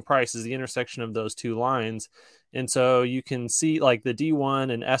market clearing price is the intersection of those two lines. And so you can see like the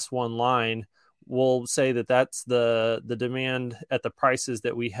D1 and S1 line will say that that's the demand at the prices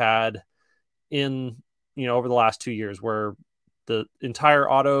that we had in, over the last 2 years, where the entire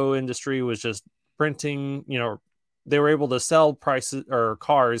auto industry was just printing, they were able to sell prices or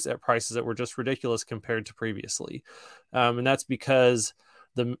cars at prices that were just ridiculous compared to previously. And that's because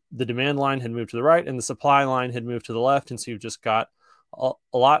the demand line had moved to the right and the supply line had moved to the left. And so you've just got a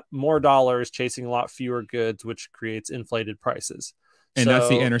lot more dollars chasing a lot fewer goods, which creates inflated prices. And that's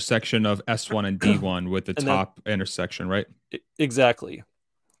the intersection of S1 and D1 with the top intersection, right? Exactly.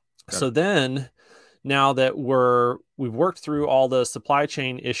 So then, now that we've worked through all the supply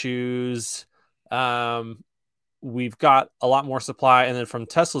chain issues, we've got a lot more supply. And then from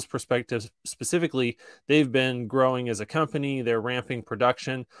Tesla's perspective specifically, they've been growing as a company. They're ramping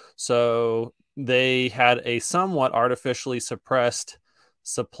production. So they had a somewhat artificially suppressed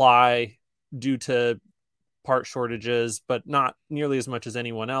supply due to part shortages, but not nearly as much as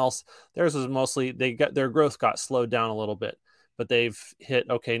anyone else. Theirs was mostly their growth got slowed down a little bit, but they've hit,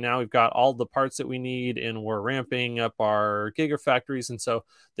 okay, now we've got all the parts that we need and we're ramping up our gigafactories. And so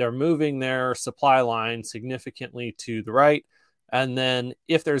they're moving their supply line significantly to the right. And then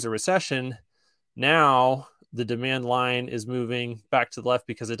if there's a recession, now the demand line is moving back to the left,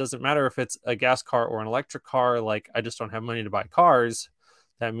 because it doesn't matter if it's a gas car or an electric car. Like, I just don't have money to buy cars.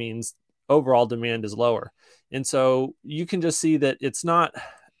 That means overall demand is lower. And so you can just see that it's not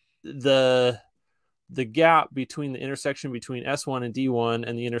the gap between the intersection between S1 and D1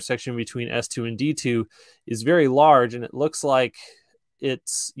 and the intersection between S2 and D2 is very large. And it looks like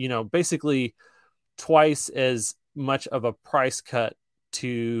it's, basically twice as much of a price cut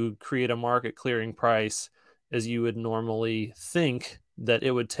to create a market clearing price as you would normally think that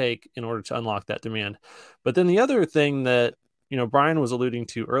it would take in order to unlock that demand. But then the other thing that, Brian was alluding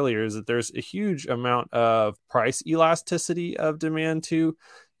to earlier is that there's a huge amount of price elasticity of demand too.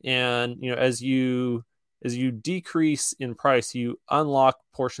 And, as you decrease in price, you unlock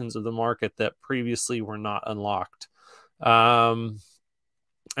portions of the market that previously were not unlocked. And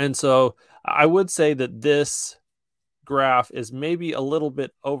so I would say that this graph is maybe a little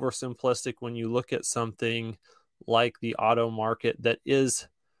bit oversimplistic when you look at something like the auto market that is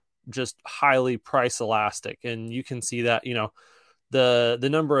just highly price elastic. And you can see that, the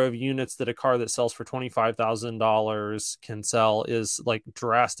number of units that a car that sells for $25,000 can sell is like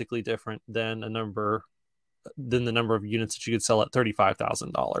drastically different than the number of units that you could sell at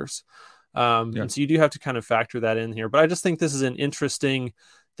 $35,000. And so you do have to kind of factor that in here. But I just think this is an interesting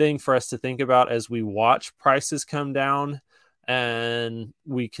thing for us to think about as we watch prices come down, and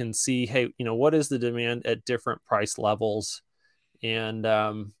we can see, hey, what is the demand at different price levels? And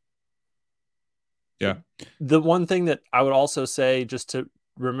the one thing that I would also say just to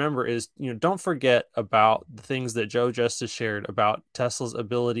remember is, don't forget about the things that Joe just has shared about Tesla's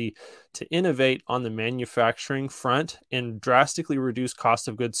ability to innovate on the manufacturing front and drastically reduce cost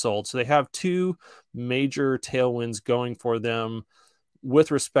of goods sold. So they have two major tailwinds going for them with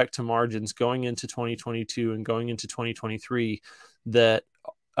respect to margins going into 2022 and going into 2023 that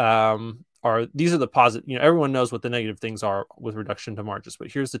these are the positive. Everyone knows what the negative things are with reduction to margins,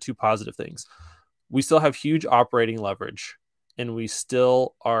 but here's the two positive things. We still have huge operating leverage, and we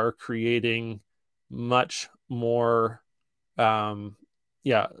still are creating much more. We're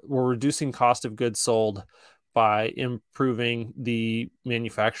reducing cost of goods sold by improving the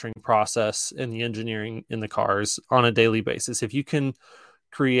manufacturing process and the engineering in the cars on a daily basis. If you can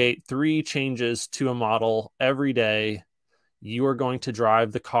create 3 changes to a model every day, you are going to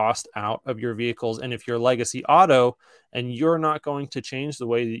drive the cost out of your vehicles. And if you're legacy auto and you're not going to change the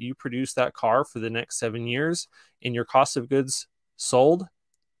way that you produce that car for the next 7 years, and your cost of goods sold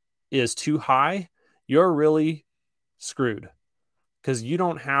is too high, you're really screwed, because you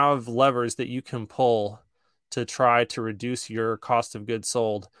don't have levers that you can pull to try to reduce your cost of goods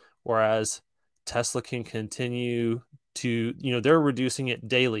sold. Whereas Tesla can continue to, they're reducing it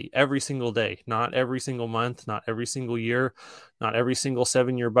daily, every single day, not every single month, not every single year, not every single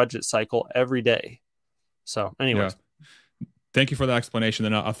 7-year budget cycle, every day. So anyways. Yeah. Thank you for the explanation.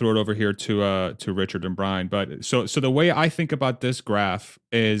 Then I'll throw it over here to Richard and Brian. But so the way I think about this graph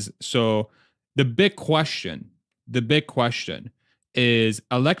is, so the big question is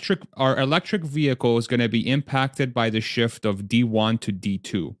are electric vehicles going to be impacted by the shift of D1 to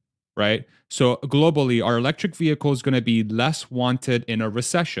D2, right? So globally, are electric vehicles going to be less wanted in a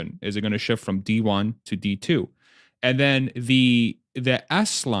recession? Is it going to shift from D1 to D2? And then the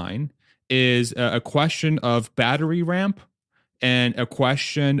S line is a question of battery ramp and a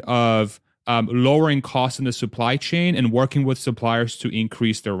question of lowering costs in the supply chain and working with suppliers to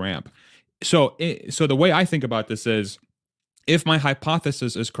increase their ramp. So the way I think about this is, if my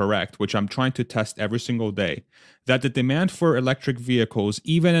hypothesis is correct, which I'm trying to test every single day, that the demand for electric vehicles,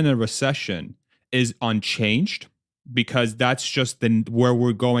 even in a recession, is unchanged, because that's just where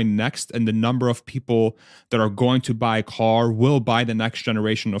we're going next, and the number of people that are going to buy a car will buy the next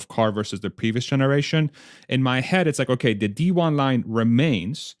generation of car versus the previous generation. In my head, it's like, okay, the D1 line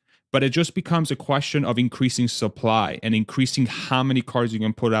remains, but it just becomes a question of increasing supply and increasing how many cars you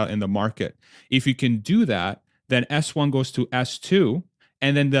can put out in the market. If you can do that, then S1 goes to S2,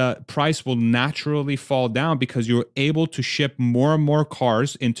 and then the price will naturally fall down because you're able to ship more and more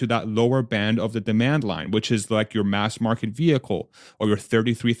cars into that lower band of the demand line, which is like your mass market vehicle or your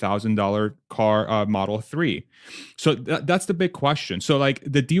 $33,000 car, Model 3. So that's the big question. So like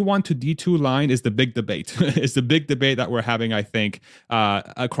the D1 to D2 line is the big debate. It's the big debate that we're having, I think,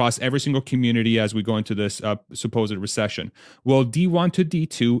 across every single community as we go into this supposed recession. Will D1 to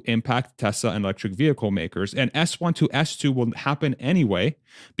D2 impact Tesla and electric vehicle makers? And S1 to S2 will happen anyway,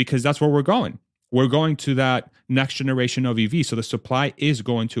 because that's where we're going. We're going to that next generation of EV. So the supply is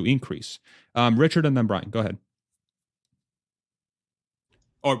going to increase. Richard and then Brian, go ahead.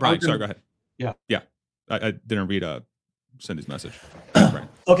 Or Brian, sorry, go ahead. Yeah. Yeah. I didn't read Cindy's message.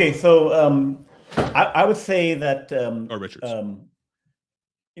 Okay, so I would say that or Richard's.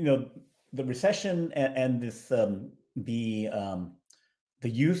 The recession and this the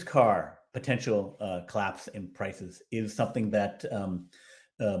used car potential collapse in prices is something that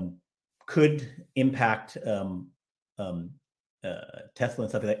could impact Tesla and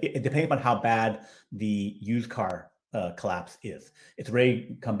stuff like that. It depends on how bad the used car collapse is. It's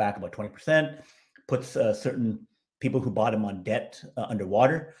already come back about 20%. Puts certain people who bought them on debt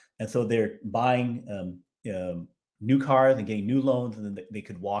underwater, and so they're buying new cars and getting new loans, and then they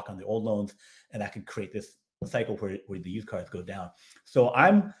could walk on the old loans, and that could create this cycle where the used cars go down. So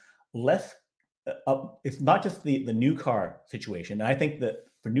I'm less. It's not just the new car situation. I think that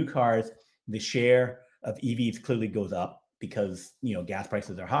for new cars, the share of EVs clearly goes up because gas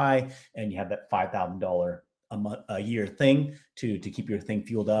prices are high, and you have that $5,000 a year thing to keep your thing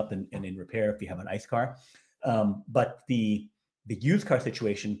fueled up and in repair if you have an ICE car. But the used car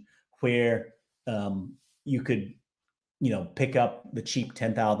situation where you could pick up the cheap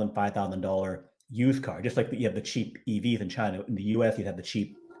 $10,000, $5,000 used car, just like you have the cheap EVs in China. In the US, you'd have the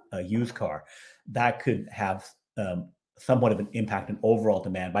cheap used car. That could have somewhat of an impact on overall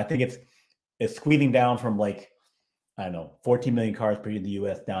demand. But I think it's squeezing down from 14 million cars per year in the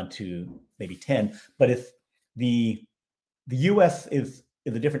US down to maybe 10. But it's the US is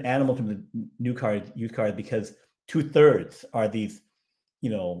a different animal from the new cars, used cars, because 2/3 are these,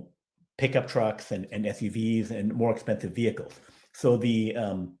 pickup trucks and SUVs and more expensive vehicles. So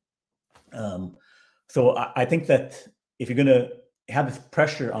I think that if you're going to have this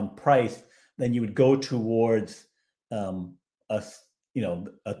pressure on price, then you would go towards a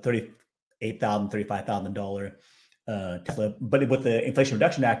 $38,000, $35,000 Tesla. But with the Inflation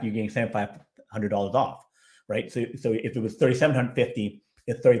Reduction Act, you're getting $7,500 off. Right. So if it was $3,750,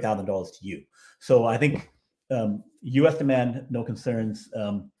 it's $30,000 to you. So I think U.S. demand, no concerns.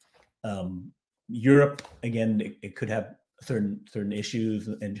 Europe, again, it could have certain issues,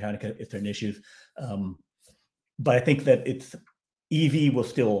 and China could have certain issues. But I think that EV will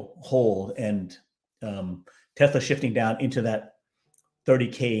still hold, and Tesla shifting down into that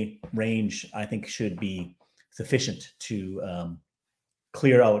 30K range, I think, should be sufficient to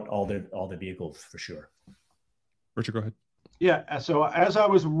clear out all the vehicles for sure. Richard, go ahead. Yeah, so as I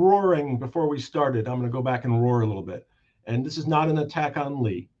was roaring before we started, I'm going to go back and roar a little bit. And this is not an attack on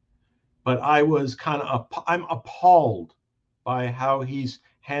Lee, but I'm appalled by how he's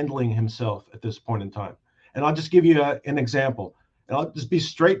handling himself at this point in time. And I'll just give you an example. And I'll just be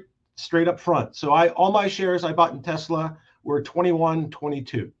straight up front. So all my shares I bought in Tesla were 21,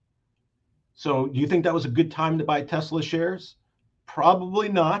 22. So do you think that was a good time to buy Tesla shares? Probably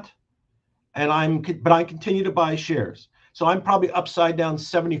not. But I continue to buy shares. So I'm probably upside down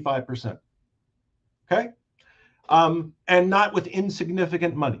 75%. Okay. And not with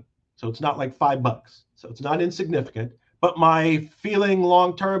insignificant money. So it's not like $5. So it's not insignificant. But my feeling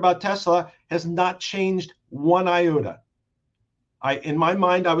long-term about Tesla has not changed one iota. In my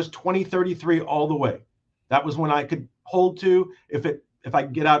mind, I was 2033 all the way. That was when I could hold to. If I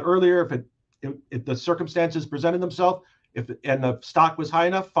could get out earlier, if the circumstances presented themselves, and the stock was high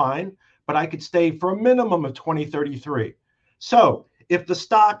enough, fine. But I could stay for a minimum of 2033. So if the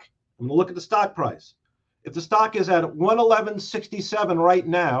stock, I'm going to look at the stock price. If the stock is at 111.67 right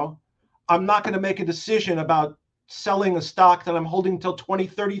now, I'm not going to make a decision about selling a stock that I'm holding until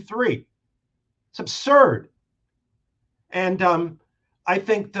 2033. It's absurd. And I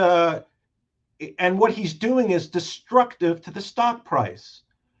think what he's doing is destructive to the stock price.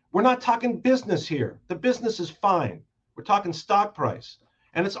 We're not talking business here. The business is fine. We're talking stock price.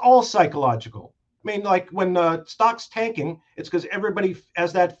 And it's all psychological. I mean, like when stock's tanking, it's because everybody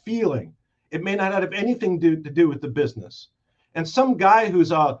has that feeling. It may not have anything to do with the business. And some guy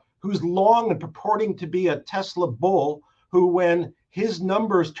who's long and purporting to be a Tesla bull, who when his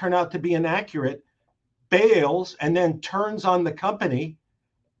numbers turn out to be inaccurate, bails and then turns on the company,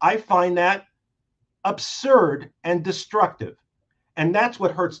 I find that absurd and destructive. And that's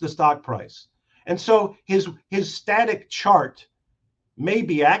what hurts the stock price. And so his static chart may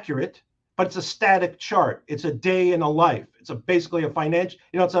be accurate, but it's a static chart. It's a day in a life. It's basically a financial,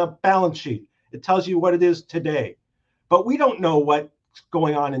 it's a balance sheet. It tells you what it is today. But we don't know what's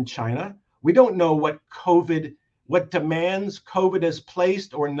going on in China. We don't know what demands COVID has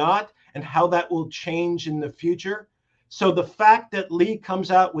placed or not, and how that will change in the future. So the fact that Lee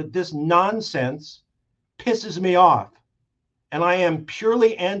comes out with this nonsense pisses me off. And I am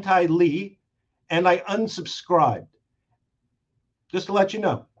purely anti-Lee, and I unsubscribed. Just to let you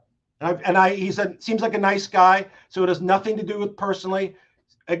know. He seems like a nice guy, so it has nothing to do with personally.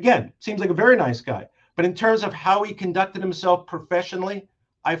 Again, seems like a very nice guy. But in terms of how he conducted himself professionally,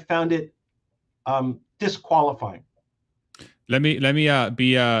 I found it disqualifying. Let me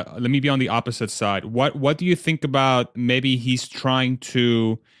be on the opposite side. What do you think about maybe he's trying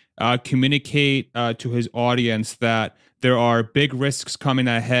to communicate to his audience that there are big risks coming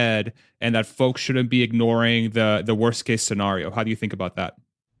ahead and that folks shouldn't be ignoring the worst case scenario? How do you think about that?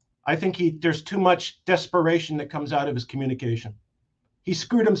 I think there's too much desperation that comes out of his communication. He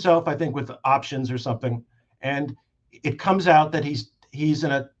screwed himself, I think, with options or something, and it comes out that he's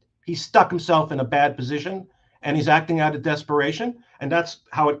stuck himself in a bad position, and he's acting out of desperation, and that's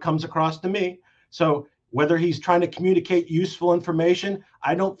how it comes across to me. So whether he's trying to communicate useful information,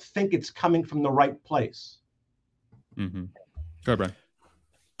 I don't think it's coming from the right place. Mm-hmm. Go ahead, Brian.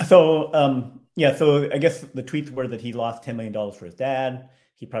 So so I guess the tweets were that he lost $10 million for his dad.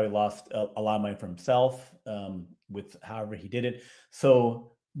 He probably lost a lot of money for himself with however he did it.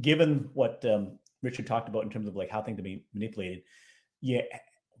 So given what Richard talked about in terms of like how things are being manipulated,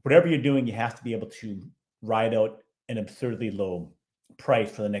 whatever you're doing, you have to be able to ride out an absurdly low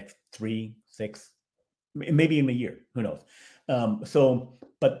price for the next 3, 6, maybe even a year. Who knows?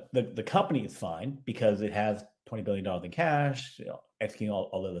 But the company is fine because it has $20 billion in cash, executing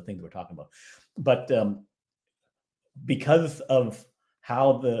all of the things we're talking about. But because of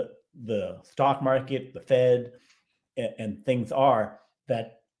how the stock market, the Fed, and things are,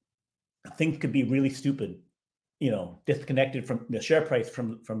 that things could be really stupid, disconnected from the share price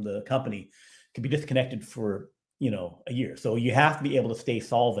from the company could be disconnected for, a year. So you have to be able to stay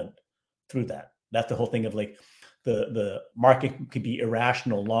solvent through that. That's the whole thing of like the market could be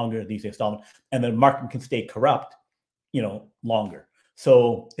irrational longer these installments, and the market can stay corrupt, longer.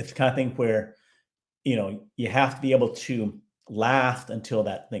 So it's the kind of thing where, you have to be able to last until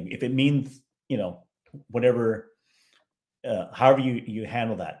that thing. If it means, whatever, however you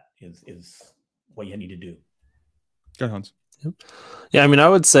handle that is what you need to do. Go ahead, Hans. Yeah, I mean, I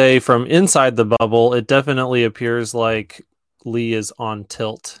would say from inside the bubble, it definitely appears like Lee is on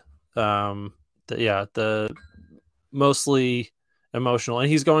tilt. The mostly emotional, and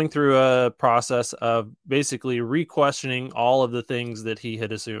he's going through a process of basically re-questioning all of the things that he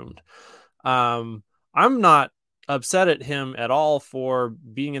had assumed. I'm not upset at him at all for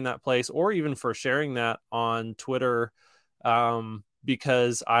being in that place or even for sharing that on Twitter,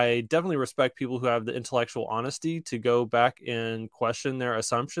 because I definitely respect people who have the intellectual honesty to go back and question their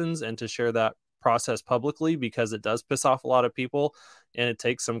assumptions and to share that process publicly, because it does piss off a lot of people and it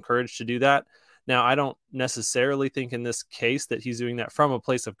takes some courage to do that. Now, I don't necessarily think in this case that he's doing that from a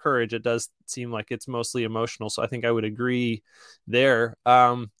place of courage. It does seem like it's mostly emotional. So I think I would agree there.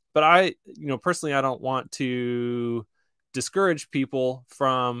 But I, personally, I don't want to discourage people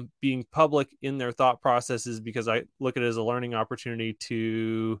from being public in their thought processes, because I look at it as a learning opportunity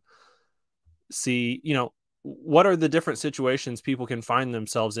to see, what are the different situations people can find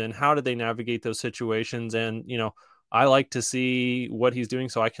themselves in? How do they navigate those situations? And, I like to see what he's doing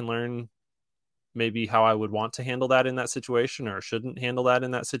so I can learn maybe how I would want to handle that in that situation, or shouldn't handle that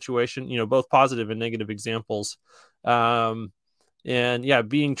in that situation, both positive and negative examples. And yeah,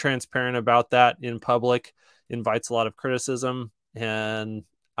 being transparent about that in public invites a lot of criticism, and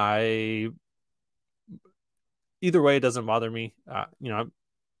either way, it doesn't bother me. I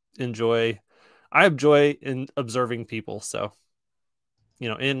have joy in observing people. So,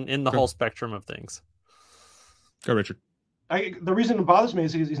 in the whole spectrum of things. Go, Richard. The reason it bothers me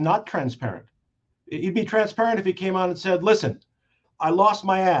is he's not transparent. He'd be transparent if he came out and said, listen, I lost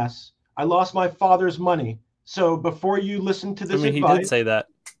my ass. I lost my father's money. So before you listen to this I mean, advice, he did say that.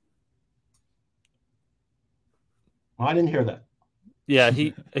 well, I didn't hear that. Yeah,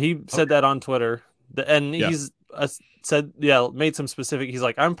 he said that on Twitter, and Yeah. he's said, yeah, made some specific. He's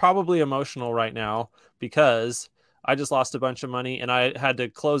like, I'm probably emotional right now because I just lost a bunch of money and I had to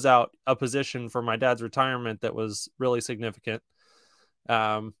close out a position for my dad's retirement that was really significant.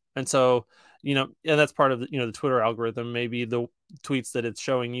 And so, and that's part of the Twitter algorithm. Maybe the tweets that it's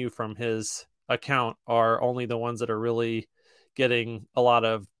showing you from his account are only the ones that are really getting a lot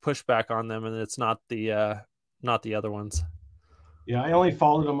of pushback on them, and it's not the other ones. Yeah, I only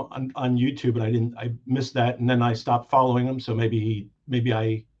followed him on YouTube, but I missed that, and then I stopped following him. So maybe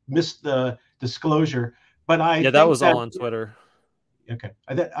I missed the disclosure. But I that think was all on Twitter. Okay,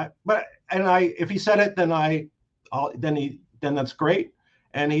 if he said it, then that's great,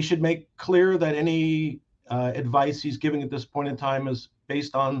 and he should make clear that any advice he's giving at this point in time is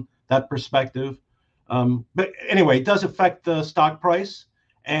based on that perspective. But anyway, it does affect the stock price,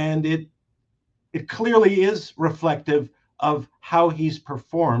 and it clearly is reflective of how he's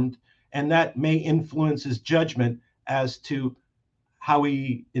performed, and that may influence his judgment as to how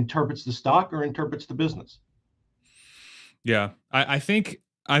he interprets the stock or interprets the business. Yeah, I think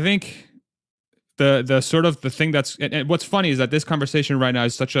the sort of the thing that's and what's funny is that this conversation right now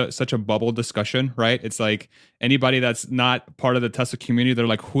is such a bubble discussion, right? It's like anybody that's not part of the Tesla community, they're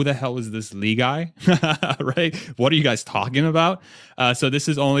like, who the hell is this Lee guy? Right? What are you guys talking about? So this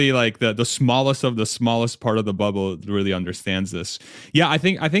is only like the smallest of the smallest part of the bubble really understands this. Yeah, I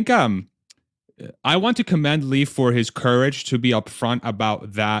think I want to commend Lee for his courage to be upfront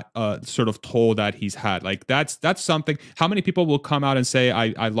about that sort of toll that he's had. Like that's something. How many people will come out and say,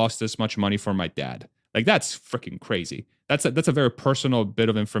 I lost this much money for my dad? Like that's freaking crazy. That's a very personal bit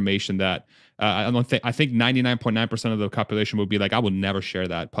of information that I think 99.9% of the population would be like, I will never share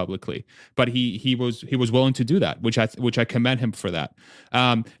that publicly. But he was willing to do that, which I commend him for that.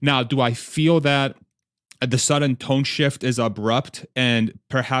 Now, do I feel that the sudden tone shift is abrupt and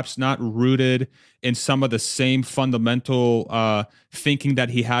perhaps not rooted in some of the same fundamental thinking that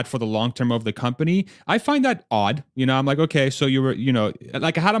he had for the long term of the company? I find that odd. I'm like, okay, so you were,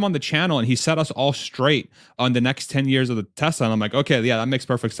 like I had him on the channel and he set us all straight on the next 10 years of the Tesla. And I'm like, okay, yeah, that makes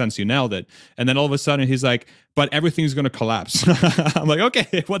perfect sense. You nailed it. And then all of a sudden he's like, but everything's going to collapse. I'm like,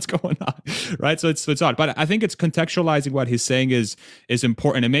 okay, what's going on? Right. So it's odd, but I think it's contextualizing what he's saying is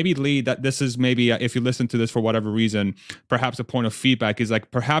important. And maybe Lee, that this is maybe if you listen to this for whatever reason, perhaps a point of feedback is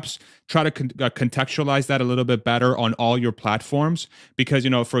like, perhaps try to contextualize that a little bit better on all your platforms. Because,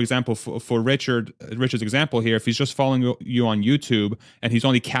 for example, for Richard's example here, if he's just following you on YouTube and he's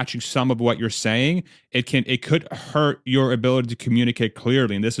only catching some of what you're saying, it could hurt your ability to communicate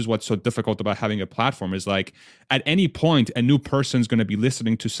clearly. And this is what's so difficult about having a platform is like at any point, a new person's going to be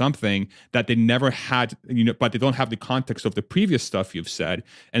listening to something that they never had, but they don't have the context of the previous stuff you've said.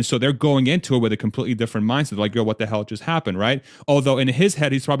 And so they're going into it with a completely different mindset. Like, yo, what the hell just happened, right? Although in his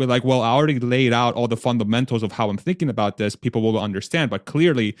head, he's probably like, well, I already laid out all the fundamentals of how I'm thinking about this. People will understand. But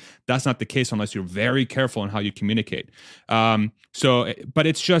clearly, that's not the case unless you're very careful in how you communicate. But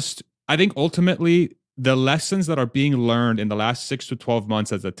it's just, I think ultimately, the lessons that are being learned in the last 6 to 12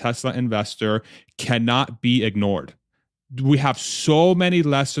 months as a Tesla investor cannot be ignored. We have so many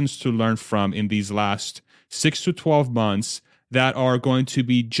lessons to learn from in these last 6 to 12 months that are going to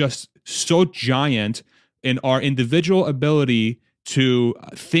be just so giant in our individual ability to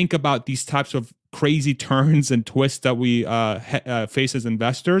think about these types of crazy turns and twists that we face as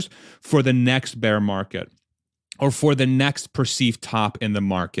investors for the next bear market, or for the next perceived top in the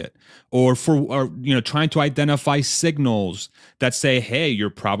market, or trying to identify signals that say, hey,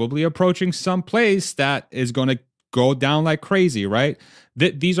 you're probably approaching some place that is going to go down like crazy, right?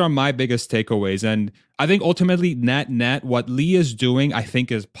 These are my biggest takeaways. And I think ultimately net, what Lee is doing, I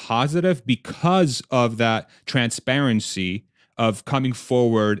think is positive because of that transparency of coming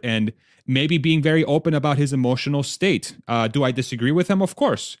forward and maybe being very open about his emotional state. Do I disagree with him? Of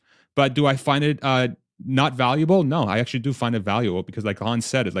course. But do I find it not valuable? No, I actually do find it valuable because, like Hans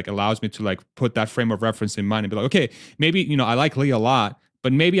said, it like allows me to like put that frame of reference in mind and be like, okay, maybe I like Lee a lot,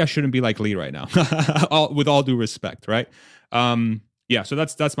 but maybe I shouldn't be like Lee right now. With all due respect, right? Yeah, so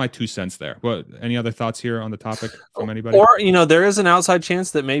that's my 2 cents there. What any other thoughts here on the topic from anybody? Or there is an outside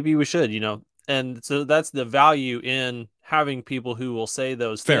chance that maybe we should, and so that's the value in having people who will say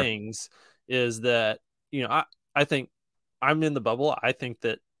those Fair. things. Is that I think I'm in the bubble. I think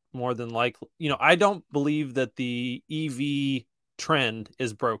that more than likely, I don't believe that the EV trend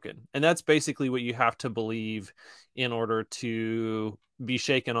is broken. And that's basically what you have to believe in order to be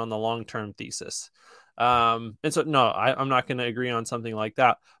shaken on the long-term thesis. And so, no, I'm not going to agree on something like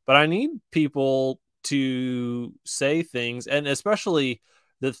that, but I need people to say things, and especially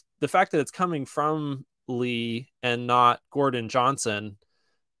the fact that it's coming from Lee and not Gordon Johnson,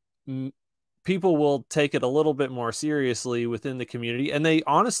 people will take it a little bit more seriously within the community, and they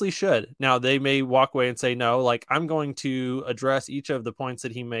honestly should. Now, they may walk away and say, no, like, I'm going to address each of the points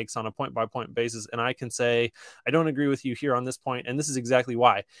that he makes on a point-by-point basis, and I can say, I don't agree with you here on this point, and this is exactly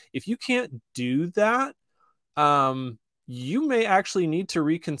why. If you can't do that, you may actually need to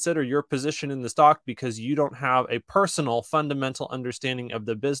reconsider your position in the stock, because you don't have a personal fundamental understanding of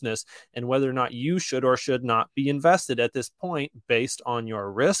the business and whether or not you should or should not be invested at this point based on your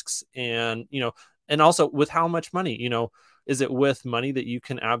risks. And, and also with how much money, is it with money that you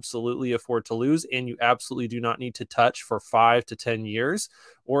can absolutely afford to lose and you absolutely do not need to touch for 5 to 10 years?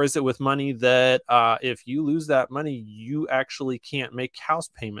 Or is it with money that if you lose that money, you actually can't make house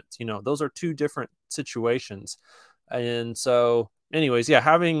payments? Those are two different situations. And so anyways, yeah,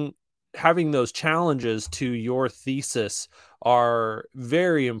 having those challenges to your thesis are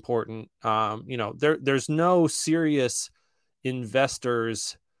very important. There's no serious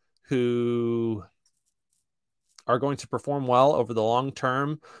investors who are going to perform well over the long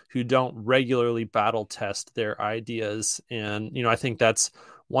term who don't regularly battle test their ideas. And, I think that's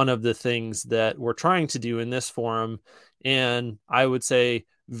one of the things that we're trying to do in this forum. And I would say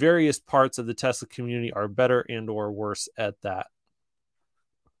various parts of the Tesla community are better and or worse at that.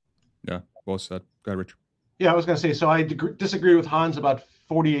 Yeah, well said. Go ahead, Richard. Yeah, I was going to say, so I disagree with Hans about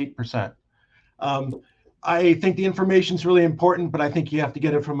 48%. I think the information is really important, but I think you have to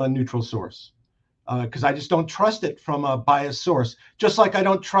get it from a neutral source, because I just don't trust it from a biased source. Just like I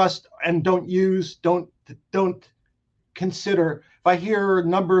don't trust and don't consider. If I hear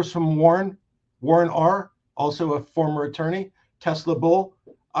numbers from Warren R., also a former attorney, Tesla bull,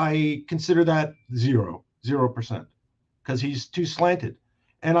 I consider that 0%, because he's too slanted.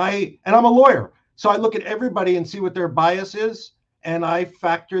 And I'm a lawyer, so I look at everybody and see what their bias is, and I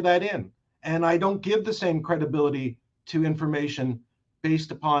factor that in. And I don't give the same credibility to information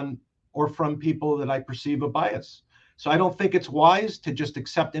based upon or from people that I perceive a bias. So I don't think it's wise to just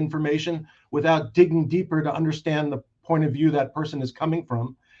accept information without digging deeper to understand the point of view that person is coming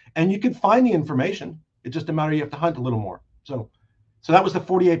from. And you can find the information. It's just a matter you have to hunt a little more. So that was the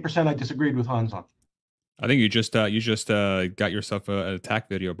 48% I disagreed with Hans on. I think you just got yourself an attack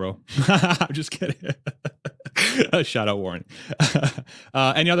video, bro. I'm just kidding. Shout out Warren.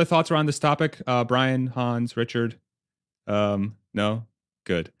 Any other thoughts around this topic? Brian, Hans, Richard? No?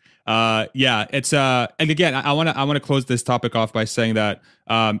 Good. Yeah, it's and again, I want to close this topic off by saying that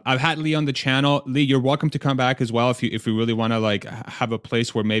I've had Lee on the channel. Lee, you're welcome to come back as well if you really want to like have a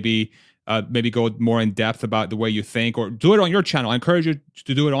place where maybe go more in depth about the way you think, or do it on your channel. I encourage you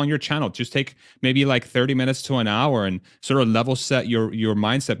to do it on your channel. Just take maybe like 30 minutes to an hour and sort of level set your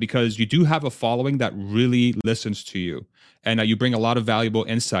mindset, because you do have a following that really listens to you, and you bring a lot of valuable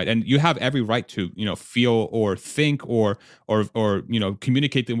insight, and you have every right to feel or think or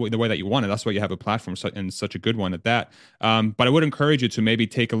communicate the way that you want, and that's why you have a platform, and such a good one at that. But I would encourage you to maybe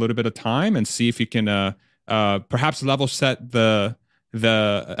take a little bit of time and see if you can perhaps level set the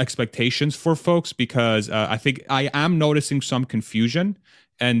expectations for folks, because I think I am noticing some confusion,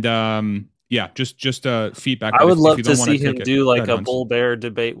 and yeah, just feedback. I would love to see him do like a bull bear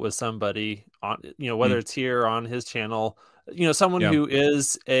debate with somebody on, whether it's here or on his channel, someone who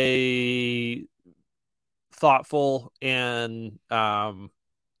is a thoughtful and not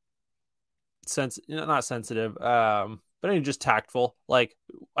sensitive, but just tactful. Like,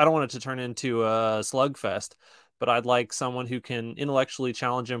 I don't want it to turn into a slugfest, but I'd like someone who can intellectually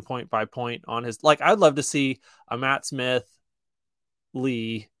challenge him point by point on his, like, I'd love to see a Matt Smith,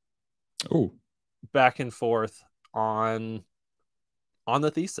 Lee, back and forth on the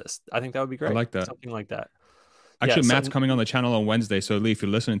thesis. I think that would be great. I like that. Something like that. Actually, Matt's coming on the channel on Wednesday, so Lee, if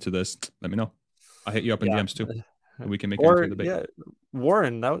you're listening to this, let me know. I'll hit you up in DMs too, and we can make it into a debate. Yeah,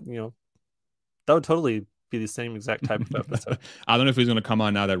 Warren, that would totally be the same exact type of episode. I don't know if he's going to come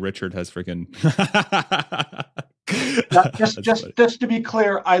on now that Richard has freaking. just to be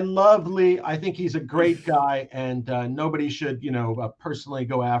clear, I love Lee. I think he's a great guy, and nobody should, personally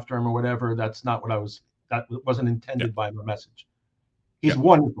go after him or whatever. That's not what that wasn't intended by my message. He's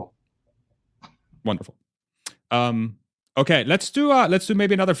wonderful. Wonderful. Okay, let's do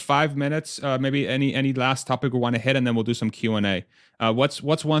maybe another 5 minutes. Maybe any last topic we want to hit, and then we'll do some Q&A. What's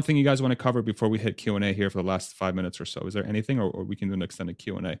one thing you guys want to cover before we hit Q&A here for the last 5 minutes or so? Is there anything, or we can do an extended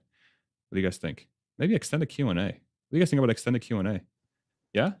Q&A? What do you guys think? Maybe extend a Q&A. do you guys think about extended Q&A?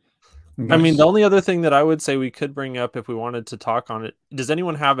 Yeah? I mean, the only other thing that I would say we could bring up if we wanted to talk on it, does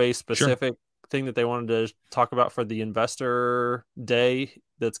anyone have a specific thing that they wanted to talk about for the investor day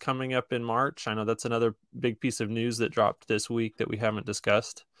that's coming up in March? I know that's another big piece of news that dropped this week that we haven't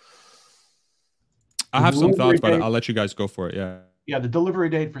discussed. I have some thoughts, but I'll let you guys go for it. Yeah. Yeah, the delivery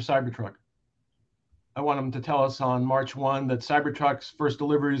date for Cybertruck. I want them to tell us on March 1 that Cybertruck's first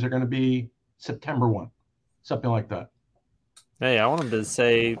deliveries are going to be September 1, something like that. Hey, I want them to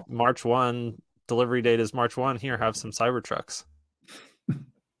say March 1, delivery date is March 1. Here, have some Cybertrucks.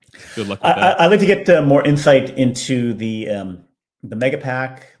 Good luck with that. I'd like to get more insight into the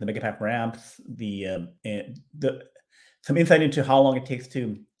Megapack, the Megapack ramps, some insight into how long it takes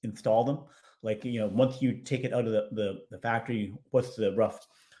to install them. Like, once you take it out of the factory, what's the rough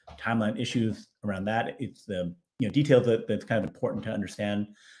timeline issues around that? It's the details that's kind of important to understand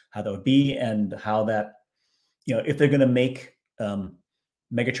how that would be, and how that, if they're going to make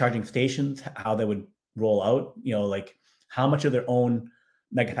mega charging stations, how they would roll out, like how much of their own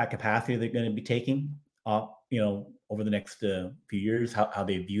Megapack capacity they're going to be taking over the next few years, how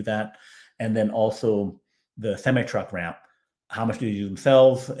they view that. And then also the semi-truck ramp, how much do they do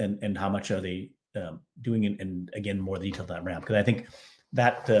themselves, and how much are they doing it? And again, more detail on that ramp, because I think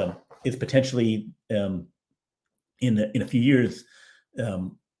that is potentially in a few years,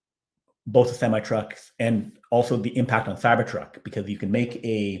 both the semi-trucks and also the impact on Cybertruck, because you can make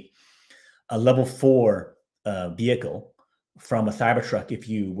a level 4 vehicle from a Cybertruck if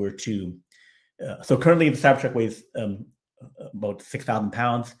you were to. So currently the Cybertruck weighs about 6,000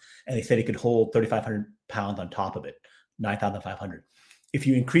 pounds, and they said it could hold 3,500 pounds on top of it, 9,500. If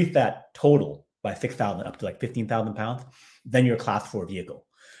you increase that total by 6,000 up to like 15,000 pounds, then you're a class 4 vehicle.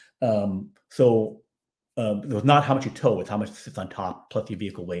 So it was not how much you tow, it's how much sits on top plus your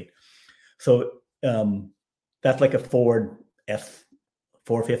vehicle weight. So that's like a Ford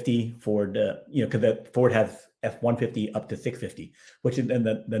F450, Ford, because Ford has F150 up to 650, which is, and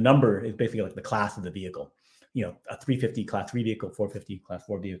the number is basically like the class of the vehicle. A 350 class 3 vehicle, 450 class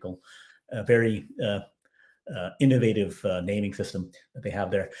 4 vehicle, a very innovative naming system that they have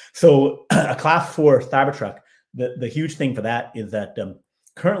there. So a class 4 Cybertruck, the huge thing for that is that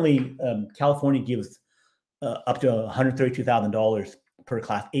currently California gives up to $132,000 per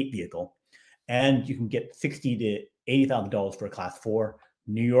class 8 vehicle, and you can get $60,000 to $80,000 for a class 4.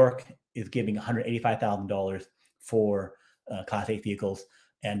 New York is giving $185,000 for class 8 vehicles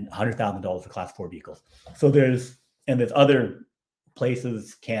and $100,000 for class 4 vehicles. So there's other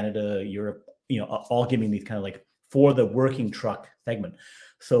places, Canada, Europe, all giving these kind of like for the working truck segment.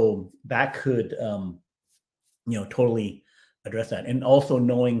 So that could, totally address that. And also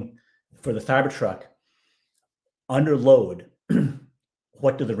knowing for the Cybertruck, under load,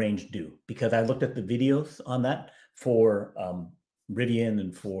 what does the range do? Because I looked at the videos on that for Rivian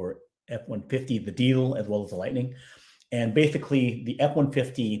and for F-150, the diesel as well as the Lightning. And basically the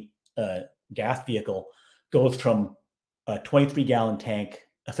F-150 gas vehicle goes from a 23-gallon tank,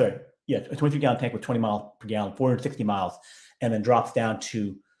 a 23-gallon tank with 20 miles per gallon, 460 miles, and then drops down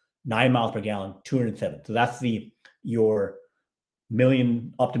to 9 miles per gallon, 207. So that's your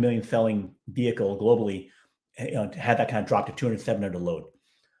up to million selling vehicle globally, had that kind of drop to 207 under load.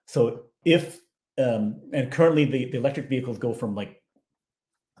 So if and currently the electric vehicles go from like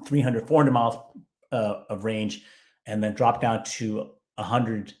 300, 400 miles of range, and then drop down to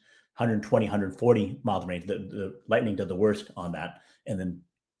 100, 120, 140 miles of range. The Lightning does the worst on that, and then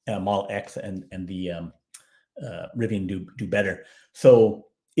Model X and the Rivian do better. So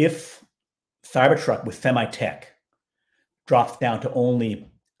if Cybertruck with semi-tech drops down to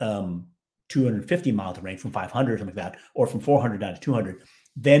only 250 miles of range from 500, something like that, or from 400 down to 200,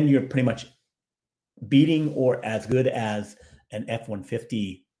 then you're pretty much beating or as good as an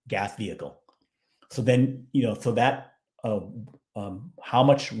F-150 gas vehicle. So then, so that how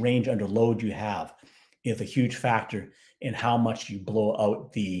much range under load you have is a huge factor in how much you blow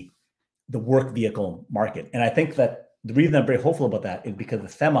out the work vehicle market. And I think that the reason I'm very hopeful about that is because the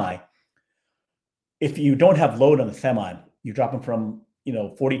semi, if you don't have load on the semi, you're dropping from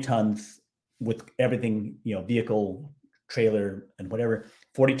 40 tons with everything, vehicle, trailer, and whatever,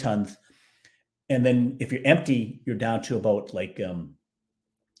 40 tons. And then if you're empty, you're down to about like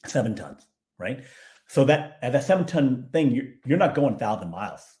 7 tons, right? So that at that 7-ton thing, you're not going 1,000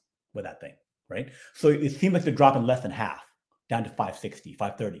 miles with that thing, right? So it seems like they're dropping less than half, down to 560,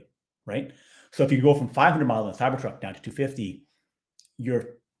 530, right? So if you go from 500 miles on a Cybertruck down to 250,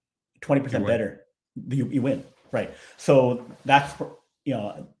 you're 20% better. You win, right? So that's,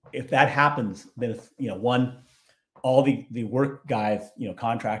 if that happens, then it's, one, all the work guys,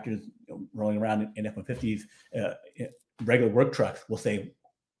 contractors, rolling around in F-150s, regular work trucks will say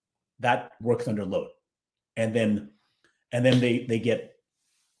that works under load, and then they get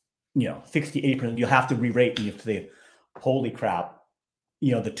 60, 80%. You have to re-rate, and you have to say, holy crap,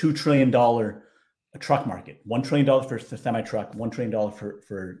 the $2 trillion truck market, $1 trillion for the semi truck, $1 trillion for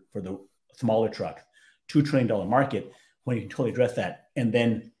the smaller trucks, $2 trillion market, when you can totally address that. And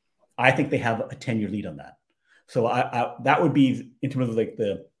then I think they have a 10-year lead on that. So I that would be, in terms of like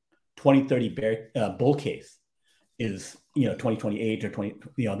the 2030 bull case, is 2028 or 20,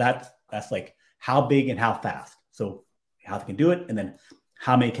 that's like how big and how fast. So how they can do it, and then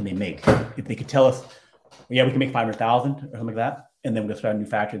how many can they make? If they could tell us, yeah, we can make 500,000 or something like that, and then we're gonna start a new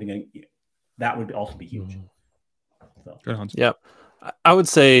factory, that would also be huge. So. Yeah, I would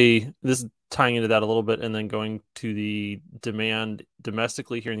say this, tying into that a little bit, and then going to the demand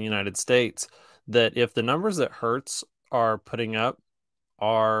domestically here in the United States, that if the numbers that Hertz are putting up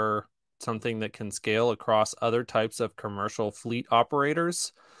are something that can scale across other types of commercial fleet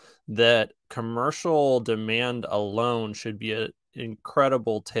operators, that commercial demand alone should be an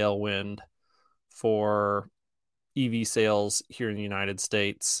incredible tailwind for EV sales here in the United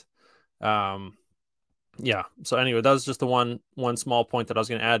States. Yeah. So anyway, that was just the one small point that I was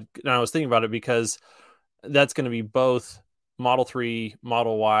going to add. And I was thinking about it because that's going to be both Model 3,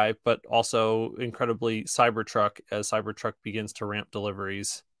 Model Y, but also incredibly Cybertruck as Cybertruck begins to ramp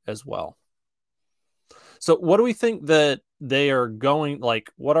deliveries as well. So what do we think that they are going,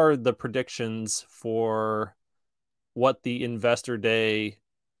 like, what are the predictions for what the Investor Day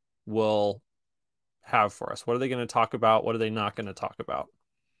will have for us? What are they going to talk about? What are they not going to talk about?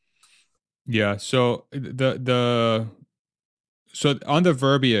 Yeah, so so on the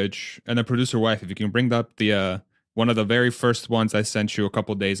verbiage, and the producer wife, if you can bring up the one of the very first ones I sent you a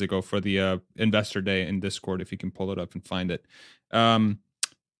couple days ago for the Investor Day in Discord, if you can pull it up and find it.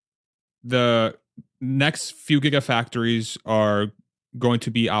 The next few gigafactories are going to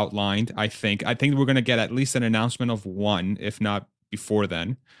be outlined, I think. I think we're going to get at least an announcement of one, if not before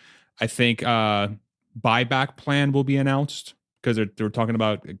then. I think buyback plan will be announced, because they're talking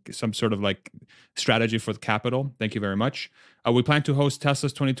about some sort of like strategy for the capital. Thank you very much. We plan to host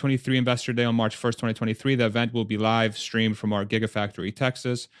Tesla's 2023 Investor Day on March 1st, 2023. The event will be live streamed from our Gigafactory,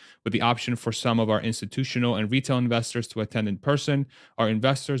 Texas, with the option for some of our institutional and retail investors to attend in person. Our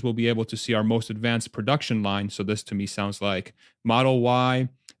investors will be able to see our most advanced production line. So this to me sounds like Model Y,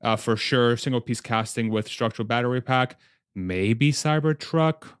 for sure, single piece casting with structural battery pack, maybe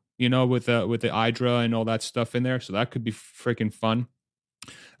Cybertruck, with the Hydra and all that stuff in there. So that could be freaking fun.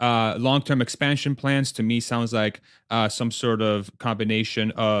 Long-term expansion plans to me sounds like some sort of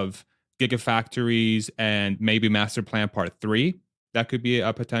combination of gigafactories and maybe master plan part 3. That could be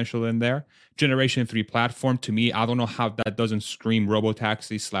a potential in there. Generation 3 platform, to me, I don't know how that doesn't scream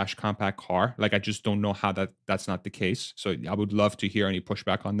robotaxi / compact car. Like, I just don't know how that's not the case. So I would love to hear any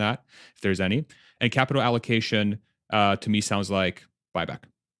pushback on that, if there's any. And capital allocation, to me, sounds like buyback.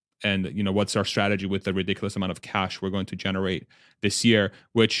 And what's our strategy with the ridiculous amount of cash we're going to generate this year,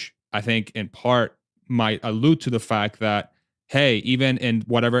 which I think in part might allude to the fact that, hey, even in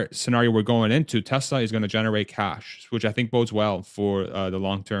whatever scenario we're going into, Tesla is going to generate cash, which I think bodes well for the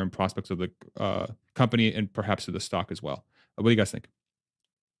long-term prospects of the company and perhaps of the stock as well. What do you guys think?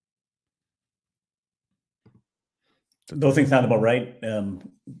 Those things sound about right.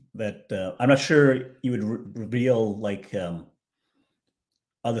 That I'm not sure you would reveal like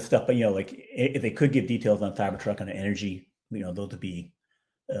other stuff, but like if they could give details on Cybertruck and energy, those would be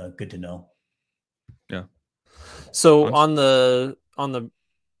good to know. Yeah. So on the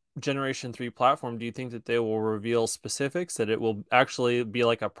Generation 3 platform, do you think that they will reveal specifics, that it will actually be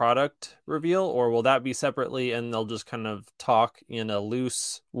like a product reveal, or will that be separately and they'll just kind of talk in a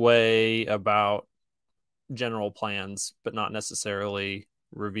loose way about general plans, but not necessarily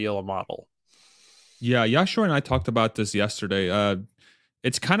reveal a model? Yeah, Yashua and I talked about this yesterday.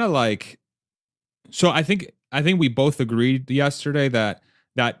 It's kind of like, so I think we both agreed yesterday that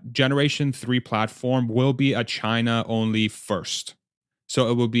Generation 3 platform will be a China only first. So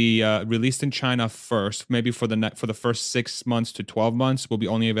it will be released in China first, maybe for the first 6 months to 12 months will be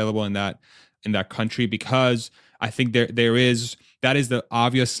only available in that country, because I think that is the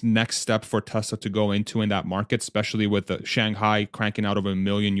obvious next step for Tesla to go into in that market, especially with the Shanghai cranking out over 1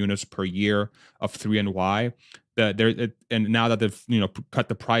 million units per year of 3 and Y. And now that they've cut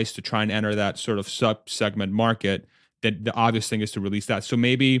the price to try and enter that sort of sub-segment market, that the obvious thing is to release that. So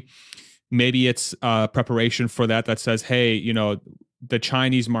maybe it's preparation for that says, hey, the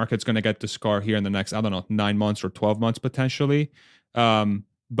Chinese market's going to get this car here in the next, I don't know, 9 months or 12 months potentially.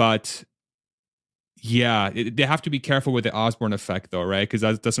 But Yeah, they have to be careful with the Osborne effect, though, right?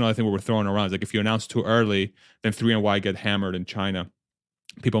 Because that's another thing we're throwing around. It's like if you announce too early, then 3NY get hammered in China.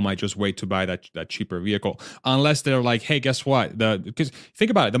 People might just wait to buy that cheaper vehicle, unless they're like, hey, guess what? Because think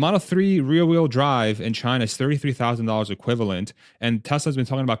about it, the Model 3 rear-wheel drive in China is $33,000 equivalent, and Tesla's been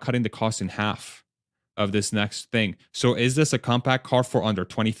talking about cutting the cost in half of this next thing. So is this a compact car for under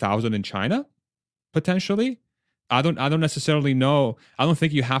 20,000 in China? Potentially? I don't necessarily know. I don't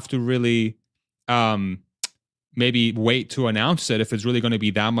think you have to really maybe wait to announce it if it's really going to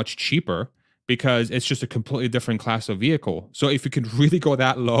be that much cheaper, because it's just a completely different class of vehicle. So if you could really go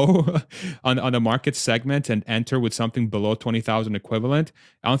that low on the market segment and enter with something below 20,000 equivalent,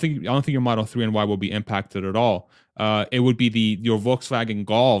 I don't think your Model 3 and Y will be impacted at all. It would be your Volkswagen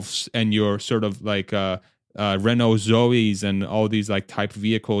Golfs and your sort of like Renault Zoes and all these like type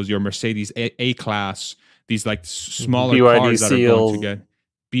vehicles, your Mercedes A class, these like smaller BYD cars that are going to Seals. get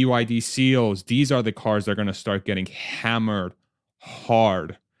BYD Seals. These are the cars that are going to start getting hammered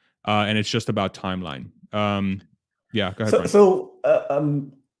hard. And it's just about timeline. Yeah, go ahead, Brian. So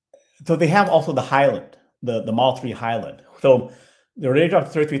they have also the Highland, the Model 3 Highland. So they're already dropped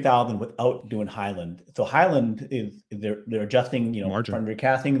 33,000 without doing Highland. So Highland is they're adjusting, Margin. front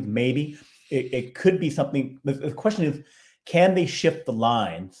castings. Maybe it could be something. The question is, can they shift the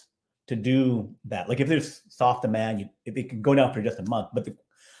lines to do that? Like if there's soft demand, it can go down for just a month. But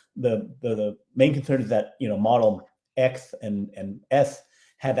the main concern is that Model X and S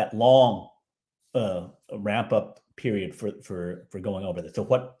had that long ramp up period for going over this. So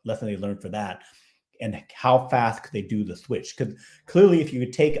what lesson they learned for that, and how fast could they do the switch? Because clearly, if you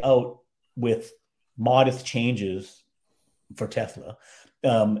could take out with modest changes for Tesla,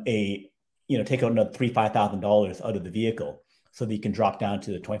 take out another $3,000-$5,000 out of the vehicle, so that you can drop down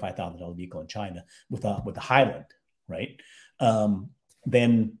to the $25,000 vehicle in China with the Highland, right?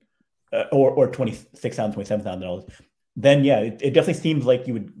 Then or $26,000, $27,000. Then it definitely seems like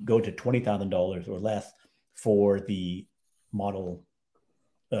you would go to $20,000 or less for the model,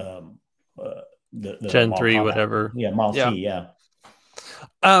 the Gen Model 3, Compact. whatever. Model C, yeah.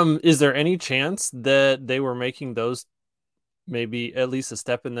 Is there any chance that they were making those maybe at least a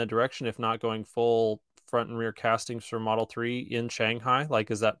step in that direction, if not going full front and rear castings for Model 3 in Shanghai?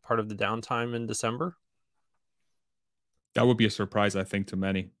 Like, is that part of the downtime in December? That would be a surprise, I think, to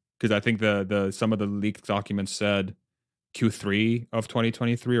many, because I think the some of the leaked documents said Q3 of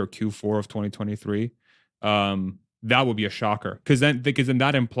 2023 or Q4 of 2023. That would be a shocker, because then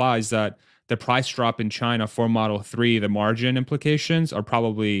that implies that the price drop in China for Model 3, the margin implications are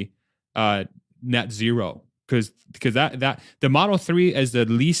probably net zero, because that the Model 3 is the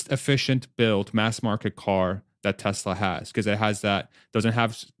least efficient built mass market car that Tesla has, because it doesn't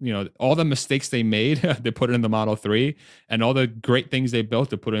have all the mistakes they made they put it in the Model 3, and all the great things they built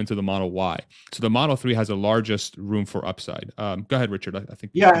to put it into the Model Y. So the Model 3 has the largest room for upside. Go ahead, Richard. I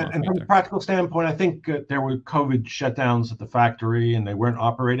think and from a practical standpoint, I think there were COVID shutdowns at the factory and they weren't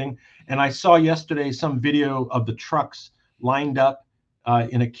operating. And I saw yesterday some video of the trucks lined up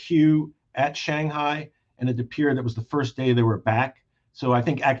in a queue at Shanghai, and it appeared it was the first day they were back. So I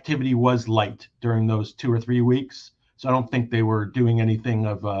think activity was light during those 2 or 3 weeks. So I don't think they were doing anything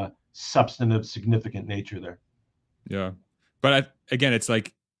of a substantive, significant nature there. Yeah, but again, it's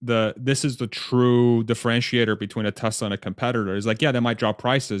like this is the true differentiator between a Tesla and a competitor. Is like, they might drop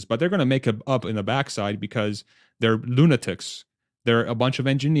prices, but they're going to make it up in the backside, because they're lunatics. They're a bunch of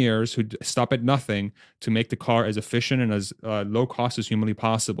engineers who stop at nothing to make the car as efficient and as low cost as humanly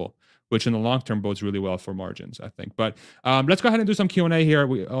possible, which in the long term bodes really well for margins, I think. But let's go ahead and do some Q&A here.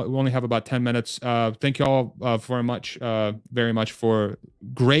 We only have about 10 minutes. Thank you all very much for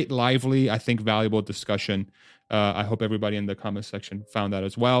great, lively, I think valuable discussion. I hope everybody in the comment section found that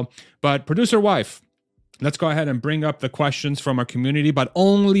as well. But producer wife, let's go ahead and bring up the questions from our community, but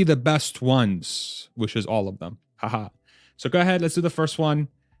only the best ones, which is all of them. Haha. So go ahead, let's do the first one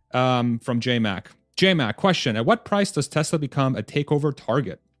from JMac. JMac, question: at what price does Tesla become a takeover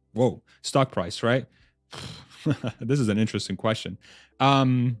target? Whoa, stock price, right? This is an interesting question.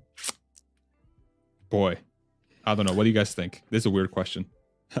 Boy, I don't know. What do you guys think? This is a weird question.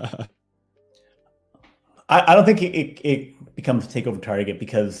 I don't think it becomes a takeover target,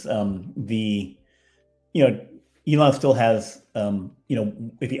 because Elon still has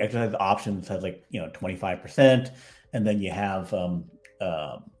if you exercise the options, has 25%, and then you have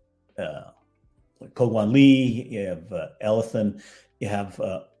Kogwan Lee, you have Ellison, you have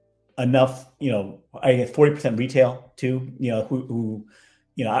enough, I guess 40% retail too, who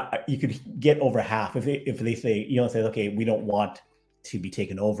you could get over half if they say, say, okay, we don't want to be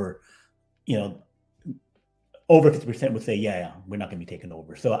taken over, over 50% would say, yeah, we're not going to be taken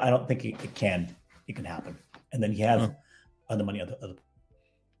over. So I don't think it can it can happen. And then he has other money. Other.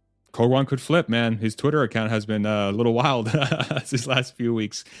 Kowan could flip, man. His Twitter account has been a little wild these last few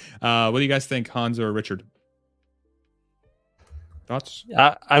weeks. What do you guys think, Hans or Richard? Thoughts?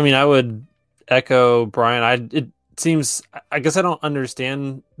 I mean, I would echo Brian. It seems, I guess I don't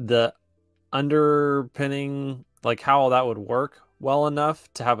understand the underpinning, like how that would work well enough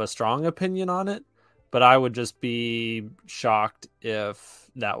to have a strong opinion on it. But I would just be shocked if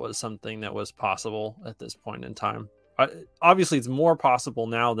that was something that was possible at this point in time. Obviously, it's more possible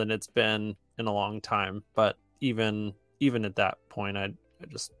now than it's been in a long time. But even at that point, I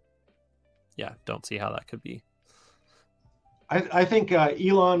just, don't see how that could be. I think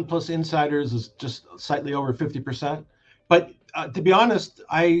Elon plus insiders is just slightly over 50%. But to be honest,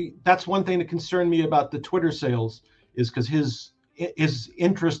 that's one thing that concerned me about the Twitter sales is because his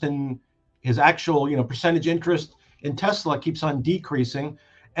interest in his actual percentage interest in Tesla keeps on decreasing.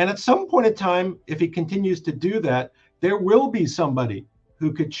 And at some point in time, if he continues to do that, there will be somebody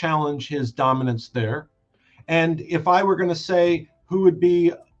who could challenge his dominance there. And if I were going to say who would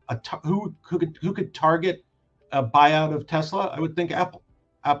be who could target a buyout of Tesla, I would think Apple.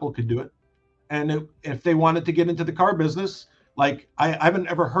 Apple could do it. And if they wanted to get into the car business, like I haven't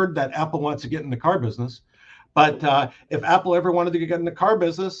ever heard that Apple wants to get in the car business, but if Apple ever wanted to get in the car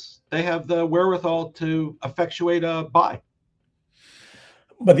business, they have the wherewithal to effectuate a buy.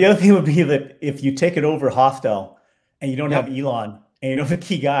 But the other thing would be that if you take it over hostile and you don't have Elon and you don't have the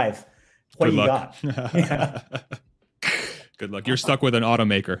key guys, what do you got? Good luck. You're stuck with an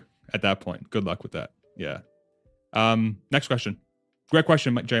automaker at that point. Good luck with that. Yeah. Next question. Great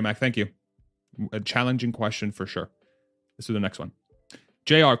question, J-Mac. Thank you. A challenging question for sure. This is the next one.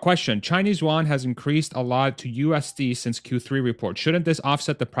 JR, question. Chinese yuan has increased a lot to USD since Q3 report. Shouldn't this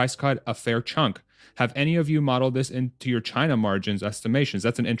offset the price cut a fair chunk? Have any of you modeled this into your China margins estimations?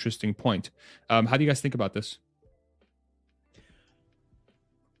 That's an interesting point. How do you guys think about this?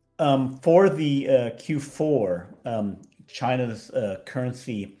 For the Q4, China's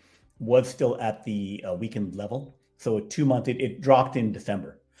currency was still at the weakened level. So 2 months, it dropped in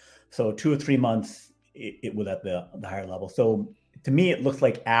December. So 2 or 3 months, it was at the higher level. So to me, it looks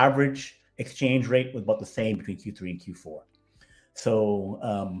like average exchange rate was about the same between Q3 and Q4.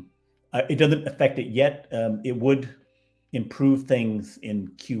 So it doesn't affect it yet. It would improve things in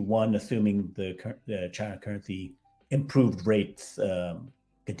Q1, assuming the China currency improved rates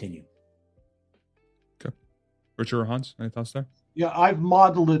continue. Okay. Richard or Hans, any thoughts there? Yeah, I've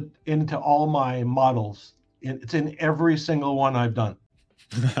modeled it into all my models. It's in every single one I've done.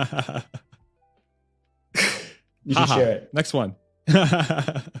 You should share it. Next one.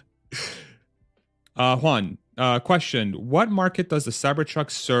 Juan, question. What market does the Cybertruck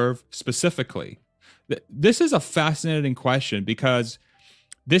serve specifically? This is a fascinating question because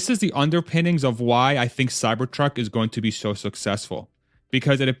this is the underpinnings of why I think Cybertruck is going to be so successful,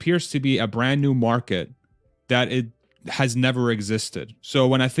 because it appears to be a brand new market that it has never existed. So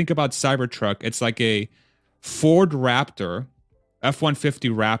when I think about Cybertruck, it's like a Ford Raptor, F-150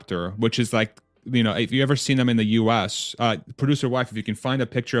 Raptor, which is like, if you ever seen them in the US, producer wife, if you can find a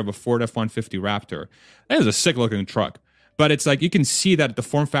picture of a Ford F-150 Raptor, that is a sick looking truck. But it's like, you can see that the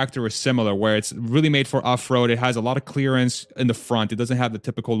form factor is similar, where it's really made for off-road. It has a lot of clearance in the front. It doesn't have the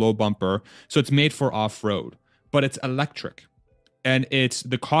typical low bumper. So it's made for off-road, but it's electric. And it's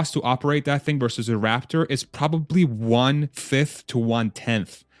the cost to operate that thing versus a Raptor is probably 1/5 to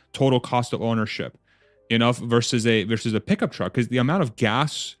 1/10 total cost of ownership, versus a pickup truck, because the amount of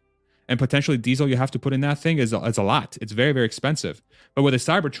gas and potentially diesel you have to put in that thing is a lot. It's very, very expensive. But with a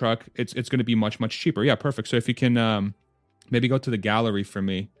Cybertruck, it's going to be much, much cheaper. Yeah, perfect. So if you can maybe go to the gallery for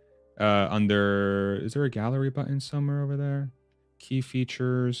me, is there a gallery button somewhere over there? Key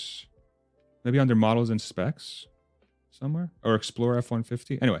features, maybe under models and specs somewhere, or Explorer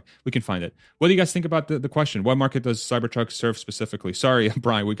F-150. Anyway, we can find it. What do you guys think about the question? What market does Cybertruck serve specifically? Sorry,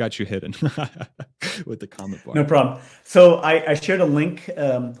 Brian, we got you hidden with the comment bar. No problem. So I shared a link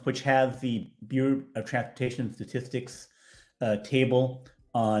which has the Bureau of Transportation Statistics table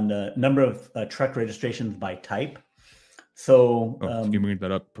on number of truck registrations by type. So if you bring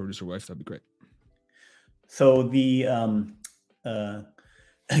that up, producer wife, that'd be great. So the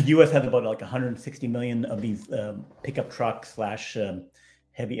U.S. has about like 160 million of these pickup trucks /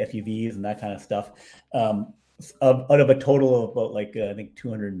 heavy SUVs and that kind of stuff, out of a total of about I think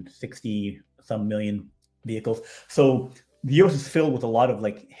 260 some million vehicles. So the U.S. is filled with a lot of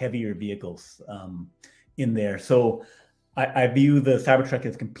heavier vehicles in there. So I view the Cybertruck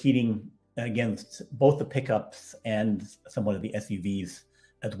as competing against both the pickups and somewhat of the SUVs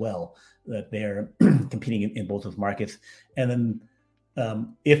as well. That they're competing in both those markets, and then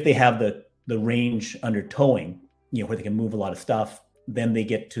if they have the the range under towing, where they can move a lot of stuff. Then they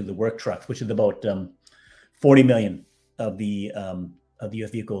get to the work trucks, which is about 40 million of the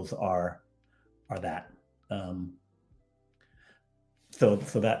U.S. vehicles are that. So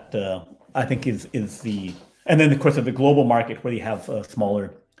that I think is the, and then of course of the global market where you have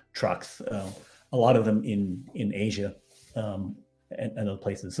smaller trucks, a lot of them in Asia and other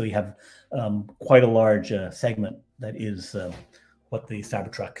places. So you have quite a large segment that is what the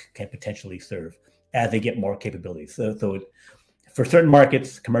Cybertruck can potentially serve as they get more capabilities. So for certain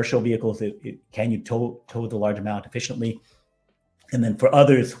markets, commercial vehicles, can you tow the large amount efficiently? And then for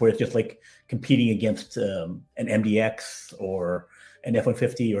others, where it's just like competing against an MDX or an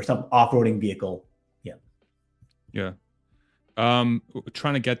F-150 or some off-roading vehicle. Yeah.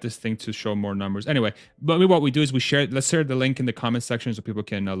 Trying to get this thing to show more numbers. Anyway, but what we do is let's share the link in the comment section so people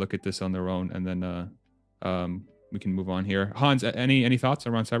can look at this on their own, and then we can move on here. Hans, any thoughts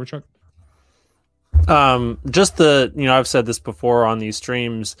around Cybertruck? Just I've said this before on these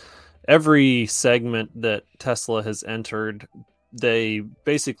streams, every segment that Tesla has entered, they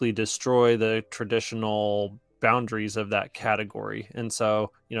basically destroy the traditional boundaries of that category. And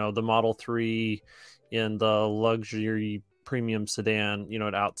so, the Model 3 in the luxury premium sedan, it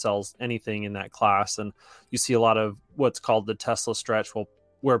outsells anything in that class. And you see a lot of what's called the Tesla stretch,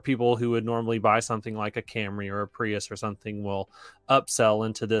 where people who would normally buy something like a Camry or a Prius or something will upsell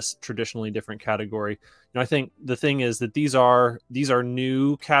into this traditionally different category. I think the thing is that these are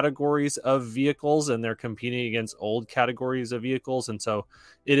new categories of vehicles, and they're competing against old categories of vehicles. And so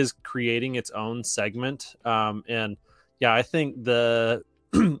it is creating its own segment. And yeah, I think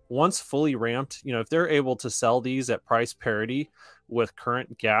once fully ramped, if they're able to sell these at price parity with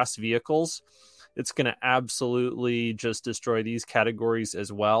current gas vehicles, it's going to absolutely just destroy these categories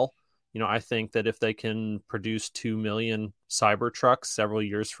as well. I think that if they can produce 2 million Cybertrucks several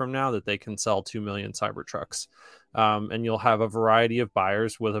years from now, that they can sell 2 million Cybertrucks. And you'll have a variety of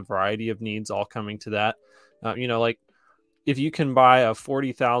buyers with a variety of needs all coming to that. Like if you can buy a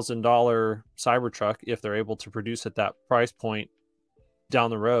 $40,000 Cybertruck, if they're able to produce at that price point down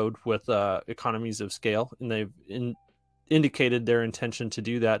the road with economies of scale, and they've indicated their intention to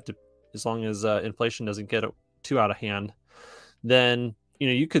do that as long as inflation doesn't get too out of hand, then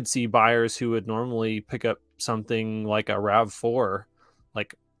you could see buyers who would normally pick up something like a RAV4,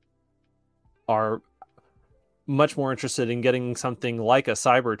 are much more interested in getting something like a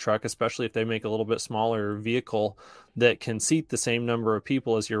Cybertruck, especially if they make a little bit smaller vehicle that can seat the same number of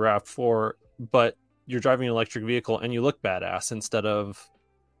people as your RAV4, but you're driving an electric vehicle and you look badass instead of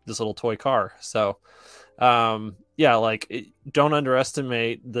this little toy car. So don't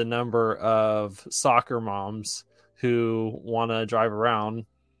underestimate the number of soccer moms who want to drive around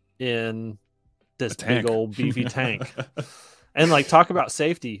in this big old beefy tank. And talk about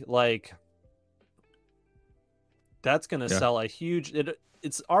safety, that's going to sell a huge,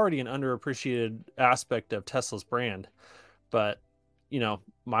 it's already an underappreciated aspect of Tesla's brand. But,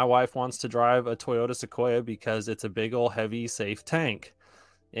 my wife wants to drive a Toyota Sequoia because it's a big old heavy safe tank,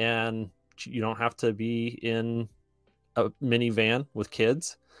 and you don't have to be in a minivan with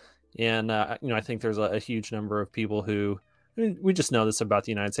kids. And, I think there's a huge number of people who, we just know this about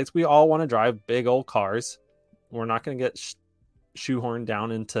the United States. We all want to drive big old cars. We're not going to get shoehorned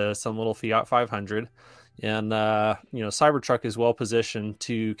down into some little Fiat 500. And, Cybertruck is well positioned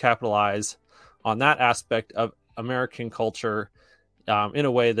to capitalize on that aspect of American culture in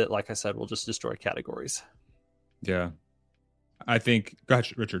a way that, like I said, will just destroy categories. Yeah. I think, go ahead,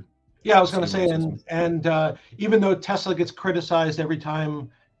 Richard. Yeah, I was going to say, and even though Tesla gets criticized every time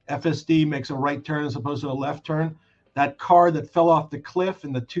FSD makes a right turn as opposed to a left turn, that car that fell off the cliff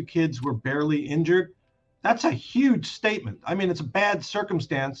and the two kids were barely injured, that's a huge statement. I mean, it's a bad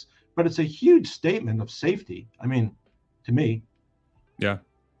circumstance, but it's a huge statement of safety. I mean, to me. Yeah,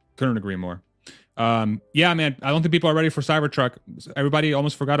 couldn't agree more. Yeah, man, I don't think people are ready for Cybertruck. Everybody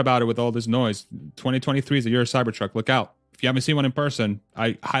almost forgot about it with all this noise. 2023 is the year of Cybertruck. Look out. If you haven't seen one in person,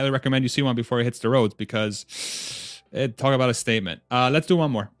 I highly recommend you see one before it hits the roads, because talk about a statement. Let's do one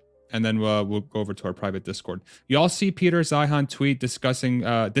more, and then we'll go over to our private Discord. You all see Peter Zeihan tweet dissing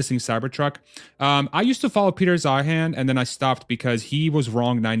Cybertruck. I used to follow Peter Zeihan, and then I stopped because he was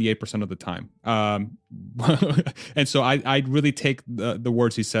wrong 98% of the time. And so I really take the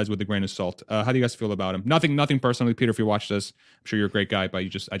words he says with a grain of salt. How do you guys feel about him? Nothing personally, Peter. If you watch this, I'm sure you're a great guy, but I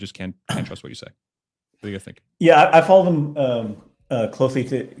just can't trust what you say. What do you think? Yeah, I follow him closely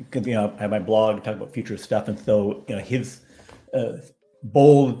because I have my blog talk about future stuff, and so his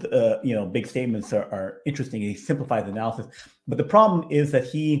bold big statements are interesting. He simplifies analysis, but the problem is that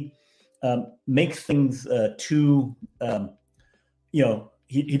he makes things too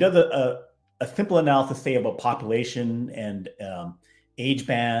he does a simple analysis, say about population and age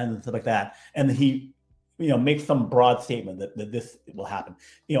bands and stuff like that, and then he makes some broad statement that this will happen.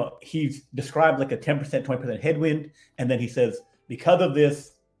 He's described like a 10%, 20% headwind, and then he says because of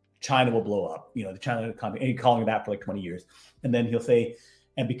this, China will blow up. The China economy, and he's calling it that for like 20 years, and then he'll say,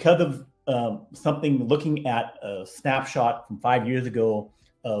 and because of something looking at a snapshot from 5 years ago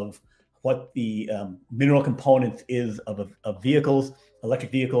of what the mineral components is of vehicles,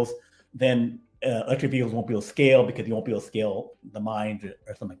 electric vehicles, then electric vehicles won't be able to scale because you won't be able to scale the mines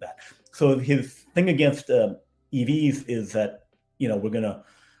or something like that. So his thing against EVs is that we're gonna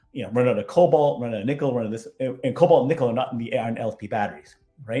run out of cobalt, run out of nickel, run out of this, and cobalt and nickel are not in the iron LFP batteries,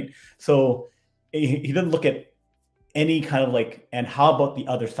 right? So he doesn't look at any kind of like, and how about the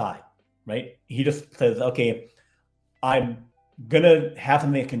other side, right? He just says, okay, I'm gonna have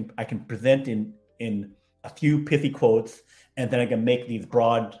something I can present in a few pithy quotes, and then I can make these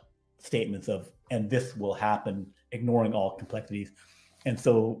broad statements of, and this will happen, ignoring all complexities. And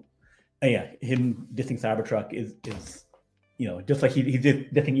so, him dissing Cybertruck is just like he's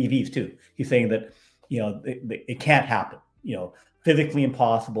dissing EVs too. He's saying that it can't happen. Physically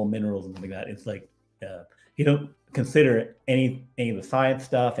impossible minerals and something like that. It's like he don't consider any of the science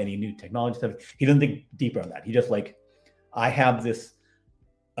stuff, any new technology stuff. He doesn't think deeper on that. He just like, I have this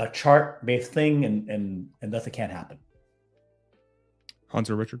a chart based thing, and thus it can't happen. Hans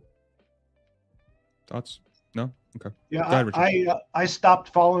or Richard? Thoughts? No? Okay. Yeah, Go ahead, I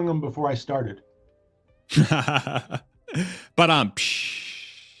stopped following him before I started. But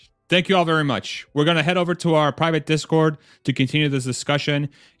thank you all very much. We're going to head over to our private Discord to continue this discussion.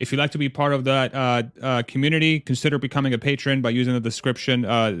 If you'd like to be part of that community, consider becoming a patron by using the description,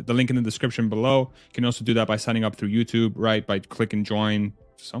 the link in the description below. You can also do that by signing up through YouTube, right? By clicking join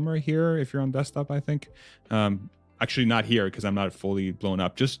somewhere here if you're on desktop, I think. Actually, not here because I'm not fully blown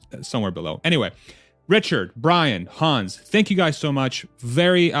up, just somewhere below. Anyway, Richard, Brian, Hans, thank you guys so much.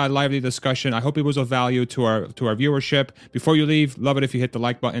 Very lively discussion. I hope it was of value to our viewership. Before you leave, love it if you hit the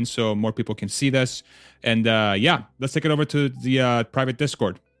like button so more people can see this. And let's take it over to the private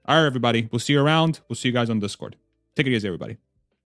Discord. All right, everybody. We'll see you around. We'll see you guys on Discord. Take it easy, everybody.